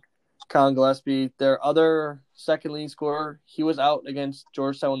missing Colin Gillespie. Their other second leading scorer, he was out against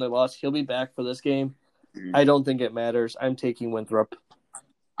Georgetown when they lost. He'll be back for this game. I don't think it matters. I'm taking Winthrop.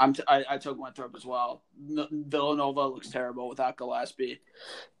 I took Winthrop as well. Villanova looks terrible without Gillespie.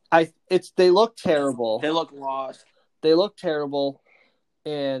 They look terrible. They look lost. They look terrible,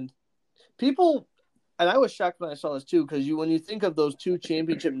 and people. And I was shocked when I saw this too, because when you think of those 2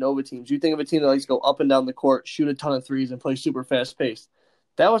 championship Nova teams, you think of a team that likes to go up and down the court, shoot a ton of threes, and play super fast pace.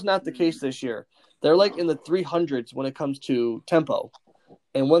 That was not the case this year. They're like in the 300s when it comes to tempo,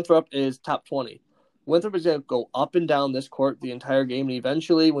 and Winthrop is top 20. Winthrop is going to go up and down this court the entire game, and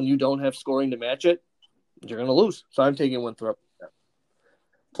eventually, when you don't have scoring to match it, you're going to lose. So I'm taking Winthrop.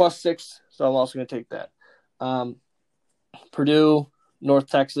 +6, so I'm also going to take that. Purdue, North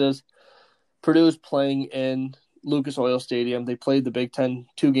Texas. Purdue's playing in Lucas Oil Stadium. They played the Big Ten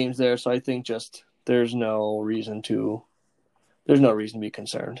 2 games there, so I think just there's no reason to be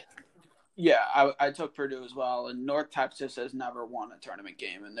concerned. Yeah, I took Purdue as well, and North Texas has never won a tournament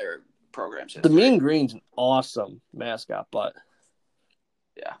game in their program's history. The Mean Green's an awesome mascot, but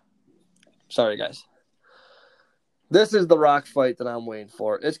yeah. Sorry, guys. This is the rock fight that I'm waiting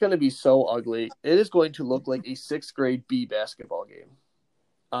for. It's going to be so ugly. It is going to look like a 6th grade B basketball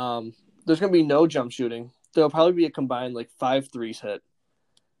game. There's going to be no jump shooting. There'll probably be a combined 5 threes hit.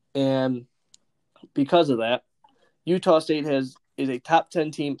 And because of that, Utah State is a top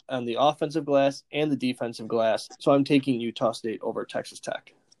 10 team on the offensive glass and the defensive glass. So I'm taking Utah State over Texas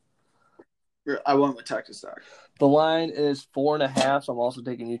Tech. I went with Texas Tech. The line is 4.5, so I'm also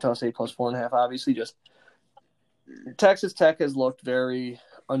taking Utah State plus 4.5. Obviously, just Texas Tech has looked very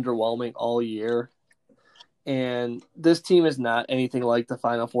underwhelming all year. And this team is not anything like the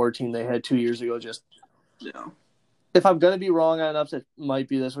Final Four team they had 2 years ago. If I'm going to be wrong on upset, it might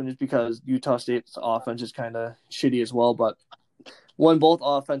be this one just because Utah State's offense is kind of shitty as well. But when both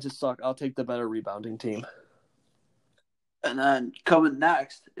offenses suck, I'll take the better rebounding team. And then coming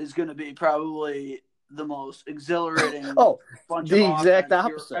next is going to be probably the most exhilarating bunch the of exact offense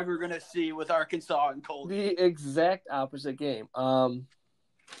opposite you're ever going to see with Arkansas and Colgate. The exact opposite game.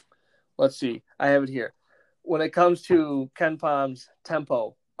 Let's see. I have it here. When it comes to KenPom's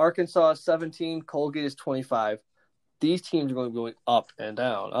tempo, Arkansas is 17, Colgate is 25. These teams are going to be going up and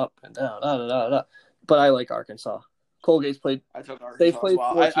down, up and down, da, da, da, da. But I like Arkansas. Colgate's played. I took Arkansas They played as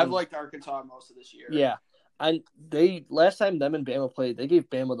well. I've liked Arkansas most of this year. Yeah. And last time them and Bama played, they gave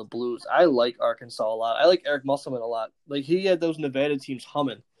Bama the blues. I like Arkansas a lot. I like Eric Musselman a lot. He had those Nevada teams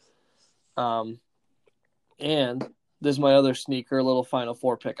humming. And this is my other sneaker little Final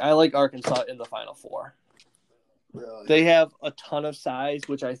Four pick. I like Arkansas in the Final Four. Really? They have a ton of size,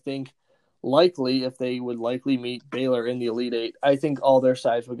 which I think likely, if they would likely meet Baylor in the Elite Eight, I think all their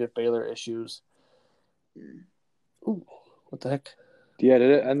size would give Baylor issues. Ooh, what the heck? Yeah,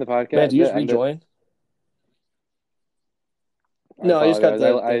 did it end the podcast? Man, did you just rejoin? No, I just got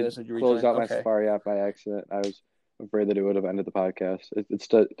the I that said you closed out my okay. Safari app by accident. I was afraid that it would have ended the podcast. It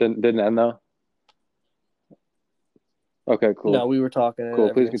still didn't end though. Okay, cool. No, we were talking.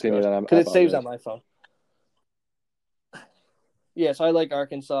 Cool. Please continue that. Because it saves on my phone. Yeah, so I like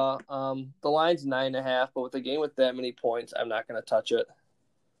Arkansas. The line's 9.5, but with a game with that many points, I'm not going to touch it.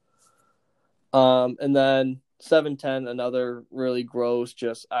 And then 7-10, another really gross,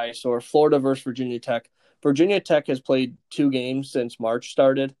 just eyesore. Florida versus Virginia Tech. Virginia Tech has played 2 games since March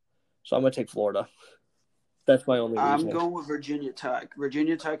started, so I'm going to take Florida. That's my only reason. I'm going with Virginia Tech.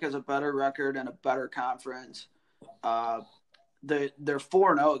 Virginia Tech has a better record and a better conference. They're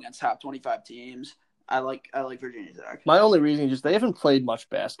 4-0 against top 25 teams. I like Virginia Tech. My only reason is just they haven't played much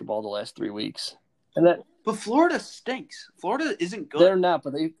basketball the last 3 weeks. But Florida stinks. Florida isn't good. They're not,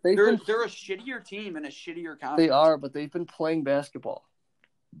 but they're a shittier team and a shittier conference. They are, but they've been playing basketball,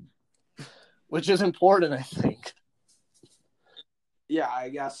 which is important, I think. Yeah, I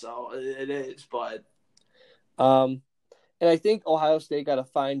guess so. It is, but and I think Ohio State got a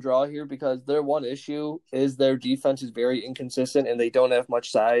fine draw here because their one issue is their defense is very inconsistent and they don't have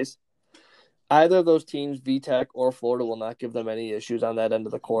much size. Either of those teams, VTech or Florida, will not give them any issues on that end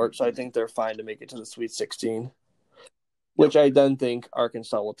of the court. So I think they're fine to make it to the Sweet 16, which I then think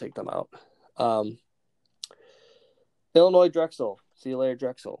Arkansas will take them out. Illinois, Drexel. See you later,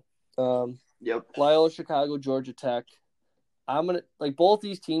 Drexel. Loyola, Chicago, Georgia Tech. I'm gonna both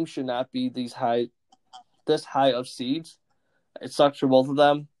these teams should not be this high of seeds. It sucks for both of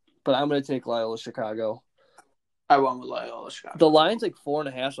them, but I'm gonna take Loyola, Chicago. I went with Loyola, Chicago. The line's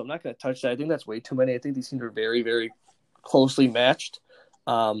 4.5, so I'm not gonna touch that. I think that's way too many. I think these teams are very, very closely matched.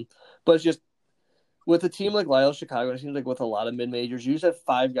 But it's just with a team like Loyola, Chicago, it seems like with a lot of mid-majors, you just have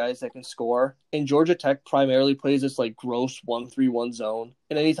 5 guys that can score. And Georgia Tech primarily plays this gross 1-3-1 zone.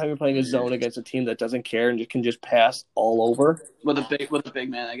 And anytime you're playing a zone against a team that doesn't care and can just pass all over with a big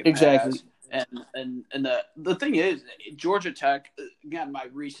man that can exactly. Pass. And the thing is, Georgia Tech, again, my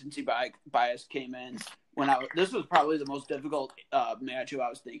recency bias came in when this was probably the most difficult matchup I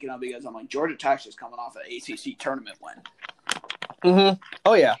was thinking of because I'm like, Georgia Tech's just coming off an ACC tournament win. Mm-hmm.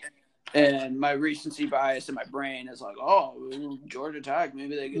 Oh, yeah. And my recency bias in my brain is like, oh, Georgia Tech,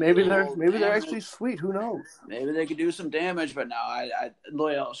 maybe they could Maybe do a they're little maybe they're damage. actually sweet. Who knows? Maybe they could do some damage, but no,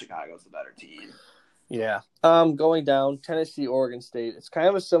 Loyola Chicago's the better team. Yeah. Going down, Tennessee, Oregon State. It's kind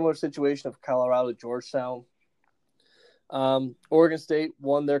of a similar situation of Colorado, Georgetown. Oregon State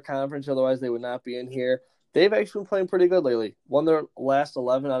won their conference, otherwise they would not be in here. They've actually been playing pretty good lately. Won their last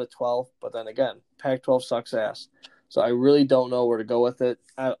 11 out of 12, but then again, Pac-12 sucks ass. So I really don't know where to go with it.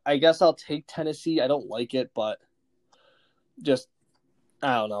 I guess I'll take Tennessee. I don't like it, but just,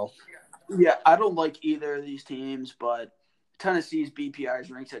 I don't know. Yeah, I don't like either of these teams, but Tennessee's BPI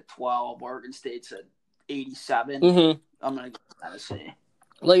is ranked at 12. Oregon State's at 87. Mm-hmm. I'm going to go Tennessee.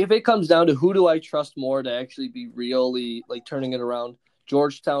 Like, if it comes down to who do I trust more to actually be really, like, turning it around,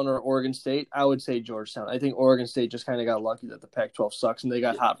 Georgetown or Oregon State, I would say Georgetown. I think Oregon State just kind of got lucky that the Pac-12 sucks and they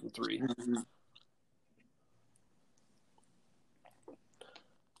got hot from three. Mm-hmm.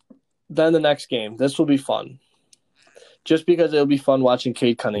 Then the next game. This will be fun. Just because it'll be fun watching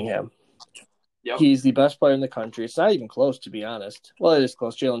Cade Cunningham. Yep. He's the best player in the country. It's not even close, to be honest. Well, it is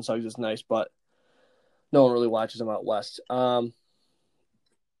close. Jalen Suggs is nice, but no one really watches him out west. Dude,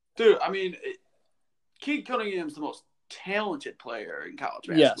 I mean, Cade Cunningham's the most talented player in college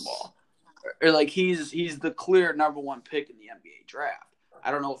basketball. Yes. Or like he's the clear number one pick in the NBA draft.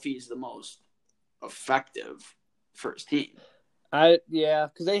 I don't know if he's the most effective for his team.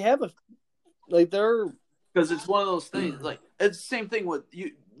 Because they have because it's one of those things. Like it's the same thing with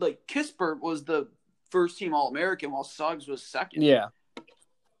you. Like Kispert was the first team All-American while Suggs was second. Yeah.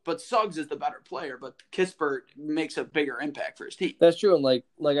 But Suggs is the better player, but Kispert makes a bigger impact for his team. That's true. And like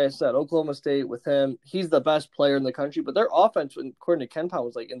I said, Oklahoma State with him, he's the best player in the country, but their offense, according to KenPom,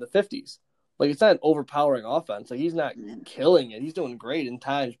 was like in the 50s. Like it's not an overpowering offense. Like he's not killing it. He's doing great in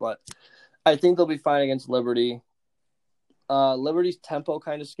times, but I think they'll be fine against Liberty. Liberty's tempo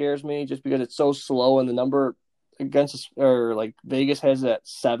kind of scares me just because it's so slow, and the number against Vegas has it at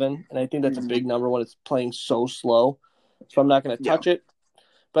 7, and I think that's a big number when it's playing so slow. So I'm not going to touch it.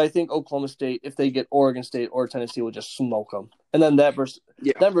 But I think Oklahoma State, if they get Oregon State or Tennessee, will just smoke them. And then that versus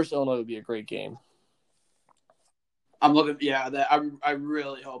Illinois would be a great game. I'm looking. Yeah, I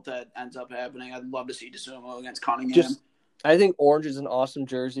really hope that ends up happening. I'd love to see DeSumo against Cunningham. I think orange is an awesome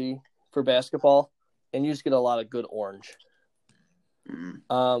jersey for basketball, and you just get a lot of good orange.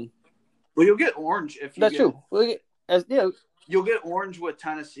 Well, you'll get orange if you. That's true. You'll get orange with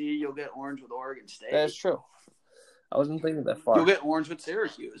Tennessee. You'll get orange with Oregon State. That's true. I wasn't thinking that far. You'll get orange with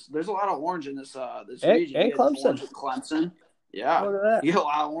Syracuse. There's a lot of orange in this region. And Clemson. With Clemson. Yeah. Look at that. You get a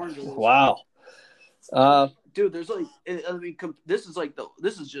lot of orange. Wow. Dude, there's like, I mean, this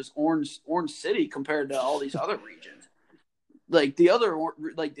is just Orange City compared to all these other regions. Like the other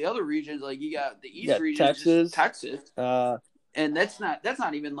regions, like you got the East region, Texas, and that's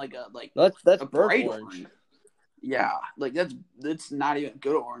not even like that's a bright orange. Yeah, like that's not even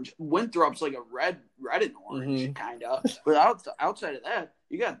good orange. Winthrop's like a red and orange kind of. But outside of that,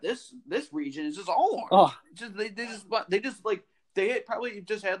 you got this region is just all orange. Oh. They probably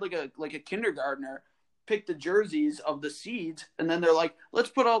just had like a kindergartner pick the jerseys of the seeds, and then they're like, let's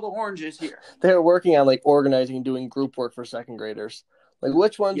put all the oranges here. They're working on like organizing and doing group work for second graders. Like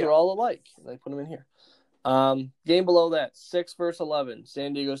which ones are all alike? And they put them in here. Game below that, 6 versus 11,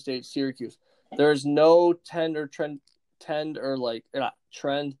 San Diego State, Syracuse. There's no trend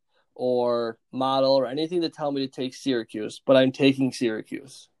or model or anything to tell me to take Syracuse, but I'm taking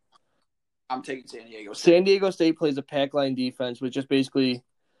Syracuse. I'm taking San Diego State. San Diego State plays a pack line defense, which just basically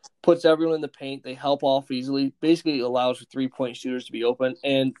puts everyone in the paint. They help off easily, basically allows for 3-point shooters to be open.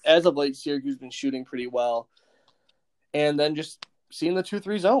 And as of late, Syracuse has been shooting pretty well. And then just seeing the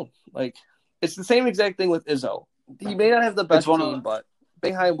 2-3 zone. Like, it's the same exact thing with Izzo. He may not have the best team, but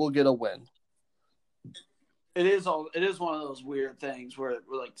Boeheim will get a win. It is one of those weird things where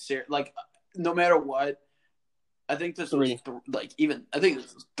we're like no matter what, I think this was I think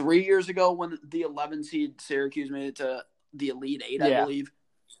this was 3 years ago when the 11 seed Syracuse made it to the Elite Eight, I believe.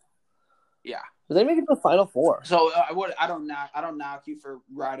 Yeah, did they make it to the Final Four? So I don't knock you for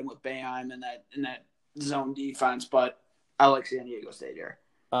riding with Boeheim in that zone defense, but I like San Diego State here.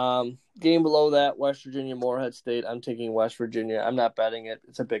 Game below that, West Virginia, Morehead State. I'm taking West Virginia. I'm not betting it.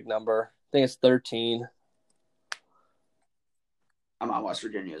 It's a big number. I think it's 13. I'm on West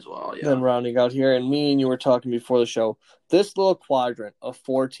Virginia as well. Yeah. Then rounding out here, and me and you were talking before the show. This little quadrant of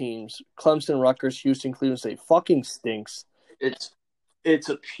 4 teams: Clemson, Rutgers, Houston, Cleveland State, fucking stinks. It's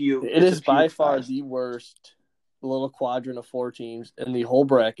a puke. It is by far the worst little quadrant of 4 teams in the whole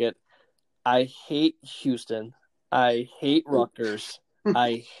bracket. I hate Houston. I hate Rutgers.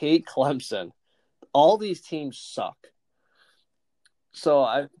 I hate Clemson. All these teams suck.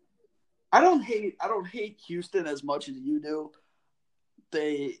 So I don't hate Houston as much as you do.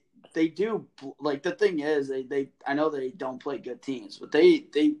 They do, like, the thing is they I know they don't play good teams, but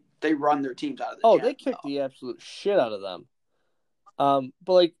they run their teams out of the Oh, gym, they kicked the absolute shit out of them.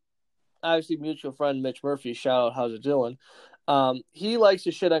 But like, obviously, mutual friend Mitch Murphy, shout out, how's it doing? He likes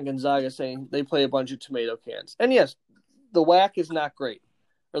to shit on Gonzaga, saying they play a bunch of tomato cans. And yes, the WAC is not great,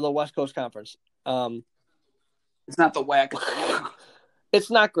 or the West Coast Conference. It's not the WAC. It's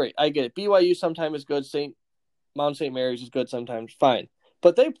not great. I get it. BYU sometimes is good. Mount St. Mary's is good sometimes. Fine.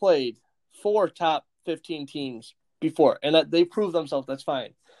 But they played 4 top 15 teams before, and they proved themselves. That's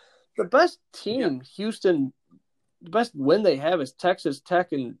fine. The best team, Houston, the best win they have is Texas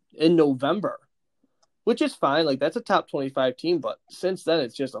Tech in November, which is fine. Like, that's a top 25 team, but since then,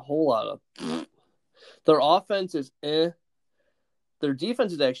 it's just a whole lot of their offense is Their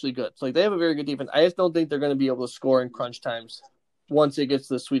defense is actually good. So, like, they have a very good defense. I just don't think they're going to be able to score in crunch times once it gets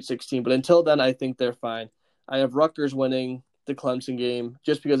to the Sweet 16. But until then, I think they're fine. I have Rutgers winning the Clemson game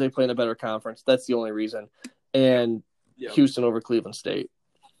just because they play in a better conference. That's the only reason. And Houston over Cleveland State.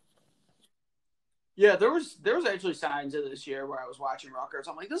 Yeah, there was actually signs of this year where I was watching Rutgers.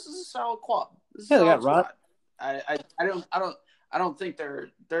 I'm like, this is a solid club. This is Yeah, they solid got squad. I don't think they're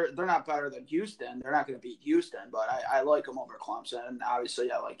not better than Houston. They're not going to beat Houston, but I like them over Clemson. And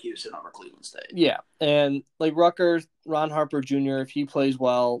obviously, I like Houston over Cleveland State. Yeah, and like Rutgers, Ron Harper Jr., if he plays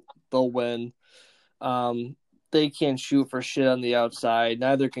well, they'll win. They can't shoot for shit on the outside.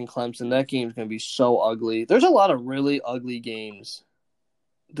 Neither can Clemson. That game's going to be so ugly. There's a lot of really ugly games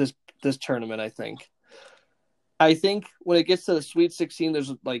this tournament, I think. I think when it gets to the Sweet 16,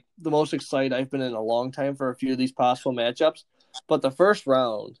 there's like the most excited I've been in a long time for a few of these possible matchups. But the first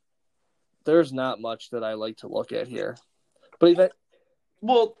round, there's not much that I like to look at here. But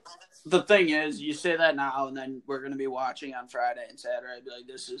well, the thing is, you say that now, and then we're going to be watching on Friday and Saturday. I'd be like,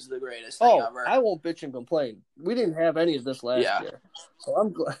 this is the greatest thing ever. I won't bitch and complain. We didn't have any of this last year. So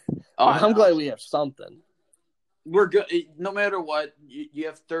I'm glad. I'm glad we have something. We're good. No matter what, you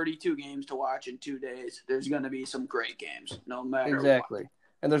have 32 games to watch in 2 days. There's going to be some great games, no matter exactly. what.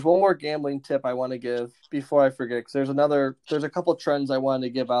 And there's one more gambling tip I want to give before I forget, because there's a couple trends I wanted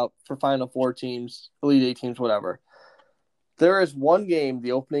to give out for Final Four teams, Elite Eight teams, whatever. There is one game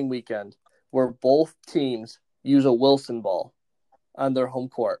the opening weekend where both teams use a Wilson ball on their home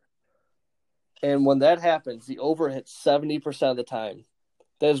court. And when that happens, the over hits 70% of the time.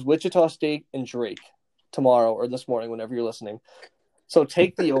 That is Wichita State and Drake tomorrow or this morning, whenever you're listening. So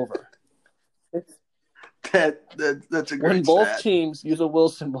take the over. That's a great When both stat. teams use a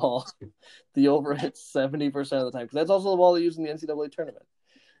Wilson ball, the over hits 70% of the time. Because that's also the ball they use in the NCAA tournament.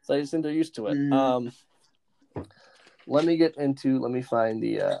 So I just think they're used to it. Let me find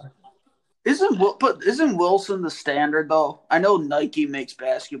the... Isn't Wilson the standard, though? I know Nike makes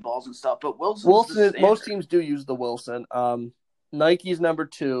basketballs and stuff, but Wilson most teams do use the Wilson. Nike's number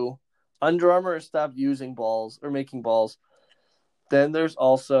 2. Under Armour has stopped using balls or making balls. Then there's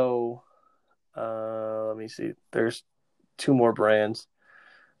also, let me see. There's 2 more brands.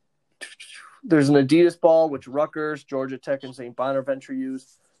 There's an Adidas ball, which Rutgers, Georgia Tech, and St. Bonaventure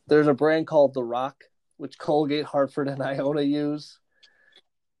use. There's a brand called The Rock, which Colgate, Hartford, and Iona use.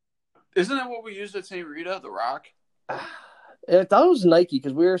 Isn't that what we used at St. Rita, The Rock? I thought it was Nike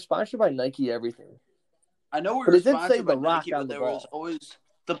because we were sponsored by Nike everything. I know we were sponsored by The Rock Nike, on but the there ball. was always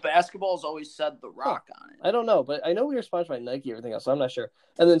the basketballs always said The Rock on it. I don't know, but I know we were sponsored by Nike everything else, so I'm not sure.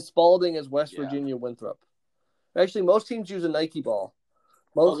 And then Spalding is West Virginia Winthrop. Actually, most teams use a Nike ball.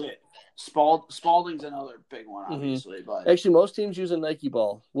 Spalding's another big one, obviously. But actually, most teams use a Nike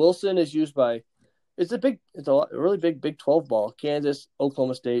ball. Wilson is used by it's a really big Big 12 ball. Kansas,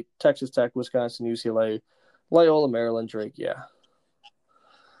 Oklahoma State, Texas Tech, Wisconsin, UCLA, Loyola, Maryland, Drake. Yeah.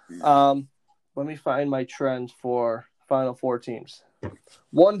 Let me find my trends for Final Four teams.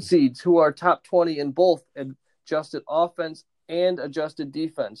 1 seeds who are top 20 in both adjusted offense and adjusted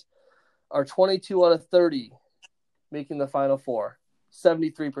defense are 22 out of 30 making the Final Four,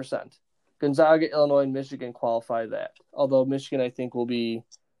 73%. Gonzaga, Illinois, and Michigan qualify that. Although Michigan, I think, will be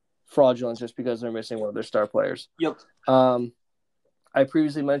fraudulent just because they're missing one of their star players. Yep. I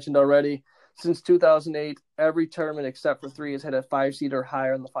previously mentioned already, since 2008, every tournament except for 3 has had a 5 seed or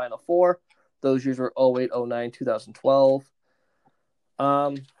higher in the Final Four. Those years were 08, 09, 2012.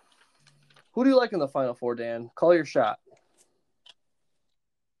 Who do you like in the Final Four, Dan? Call your shot.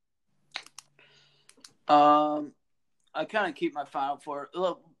 I kind of keep my Final Four.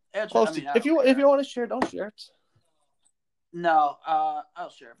 Look, actually, if you want to share, don't share it. No, I'll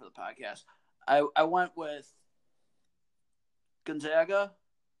share it for the podcast. I went with Gonzaga,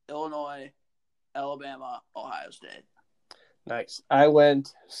 Illinois, Alabama, Ohio State. Nice. I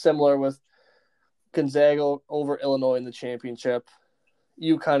went similar with Gonzaga over Illinois in the championship,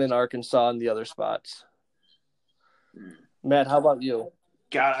 UConn and Arkansas in the other spots. Matt, how about you?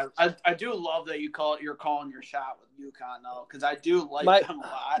 God, I do love that you're calling your shot with UConn though, because I do like them a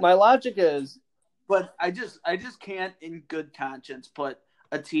lot. My logic is, but I just can't, in good conscience, put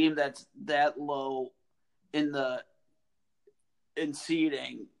a team that's that low in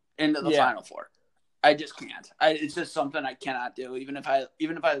seeding into the Final Four. I just can't. It's just something I cannot do, even if I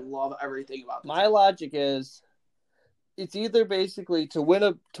love everything about my logic is, it's either basically to win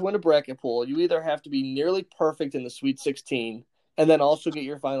a bracket pool, you either have to be nearly perfect in the Sweet 16 and then also get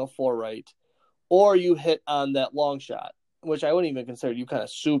your Final Four right, or you hit on that long shot, which I wouldn't even consider you kind of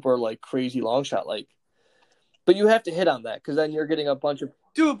super like crazy long shot but you have to hit on that because then you're getting a bunch of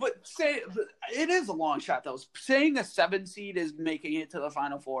but it is a long shot though. Saying a 7 seed is making it to the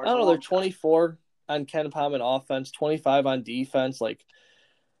Final Four. I don't know. They're 24 on KenPom in offense, 25 on defense. Like,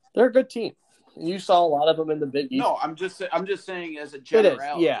 they're a good team. You saw a lot of them in the Big East. No, I'm just saying as a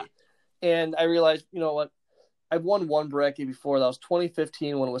generality. Yeah. And I realized, you know what? I've won one bracket before. That was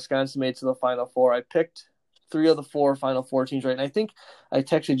 2015 when Wisconsin made it to the Final Four. I picked 3 of the 4 Final Four teams, right? And I think I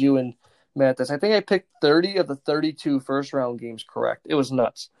texted you and Matt this. I think I picked 30 of the 32 first-round games correct. It was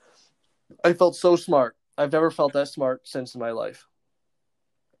nuts. I felt so smart. I've never felt that smart since in my life.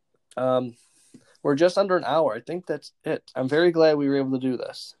 We're just under an hour. I think that's it. I'm very glad we were able to do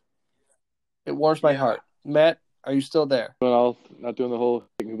this. It warms my heart. Matt, are you still there? Not doing the whole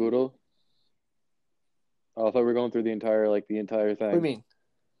caboodle. Oh, I thought we were going through the entire thing. What do you mean?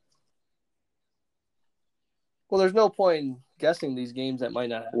 Well, there's no point in guessing these games that might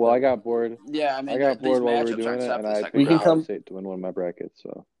not happen. Well, I got bored. Yeah, I mean, I got bored while we were doing it, and I picked Ohio State to win one of my brackets.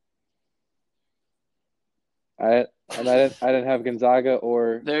 So I didn't have Gonzaga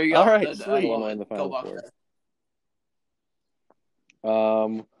or. There you go. All right, sweet. In the Final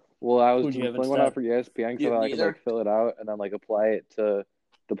Four. Well, I was pulling one out for ESPN so that I could fill it out and then apply it to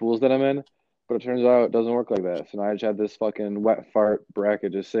the pools that I'm in. But it turns out it doesn't work like that. So now I just have this fucking wet fart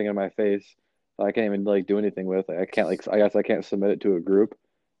bracket just sitting in my face that I can't even do anything with. I can't I guess I can't submit it to a group.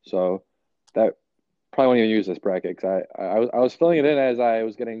 So that probably won't even use this bracket because I was filling it in as I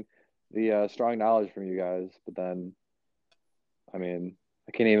was getting the strong knowledge from you guys. But then, I mean,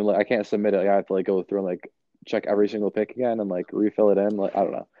 I can't submit it. I have to go through and check every single pick again and refill it in. I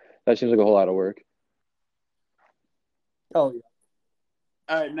don't know. That seems like a whole lot of work. Oh yeah.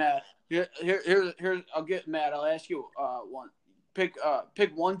 All right, Matt. Here. I'll get Matt. I'll ask you one. Pick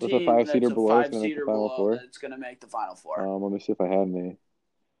one team that's a 5-seeder below that's going to make the Final Four. Let me see if I have any.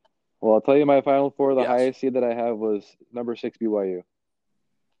 Well, I'll tell you my Final Four. The highest seed that I have was number 6 BYU.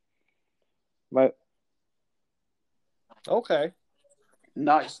 Okay.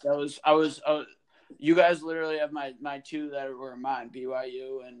 Nice. I was. You guys literally have my 2 that were mine,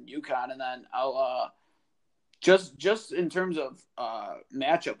 BYU and UConn, and then I'll just in terms of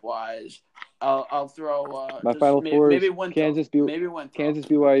matchup wise, I'll throw my Final Four maybe Kansas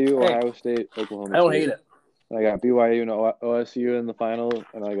BYU, Ohio State, Oklahoma. I don't hate it. I got BYU and OSU in the final,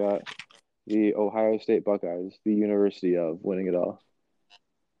 and I got the Ohio State Buckeyes, the University of winning it all.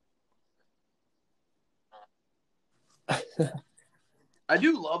 I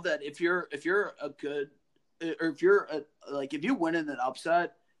do love that if you win in an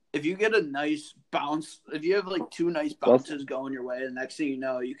upset, if you get a nice bounce, if you have 2 nice bounces going your way, the next thing you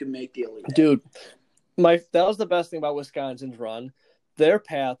know, you can make the Elite Eight. Dude, that was the best thing about Wisconsin's run. Their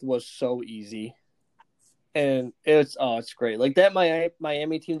path was so easy, and it's great. That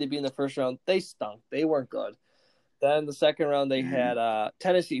Miami team to be in the first round, they stunk. They weren't good. Then the second round they had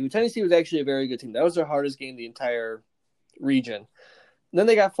Tennessee. Tennessee was actually a very good team. That was their hardest game the entire region. And then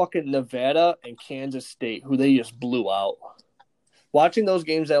they got fucking Nevada and Kansas State, who they just blew out. Watching those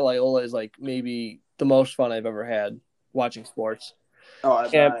games at Loyola is maybe the most fun I've ever had watching sports. Oh, I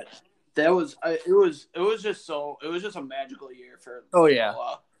bet. It was just a magical year for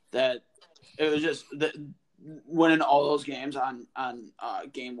Loyola. That it was just winning all those games on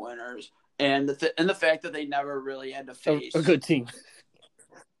game winners, and the fact that they never really had to face a good team.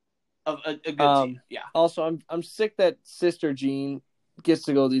 A good team. Yeah. Also, I'm sick that Sister Jean gets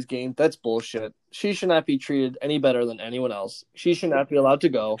to go to these games. That's bullshit. She should not be treated any better than anyone else. She should not be allowed to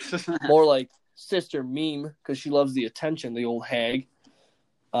go. More like Sister Meme because she loves the attention, the old hag.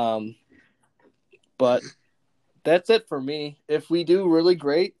 But that's it for me. If we do really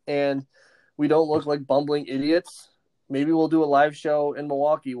great and we don't look like bumbling idiots, maybe we'll do a live show in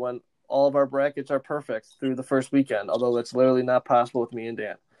Milwaukee when all of our brackets are perfect through the first weekend, although that's literally not possible with me and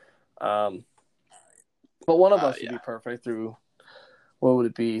Dan. But one of us would be perfect through, what would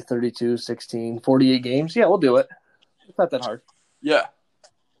it be, 32, 16, 48 games? Yeah, we'll do it. It's not that hard. Yeah.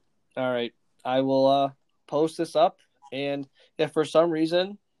 All right. I will post this up, and if for some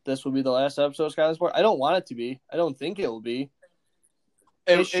reason this will be the last episode of Skyline Sport, I don't want it to be. I don't think it will be.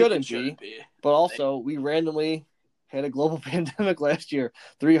 It shouldn't be. But also, we randomly had a global pandemic last year,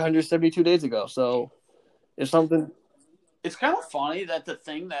 372 days ago. So if something... It's kind of funny that the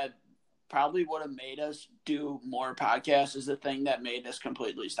thing that probably would have made us do more podcasts is the thing that made us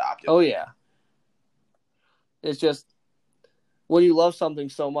completely stop doing. Oh, yeah. It's just, when you love something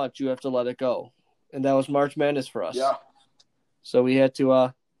so much, you have to let it go. And that was March Madness for us. Yeah. So we had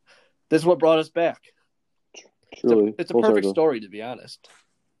to, this is what brought us back. Truly. It's a perfect story, to be honest.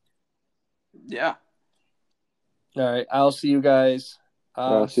 Yeah. All right. I'll see you guys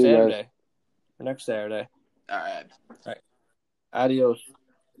Saturday. Or next Saturday. All right. Adios.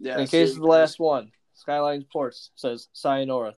 Yeah. In case it's the last one, Skyline Sports says sayonara.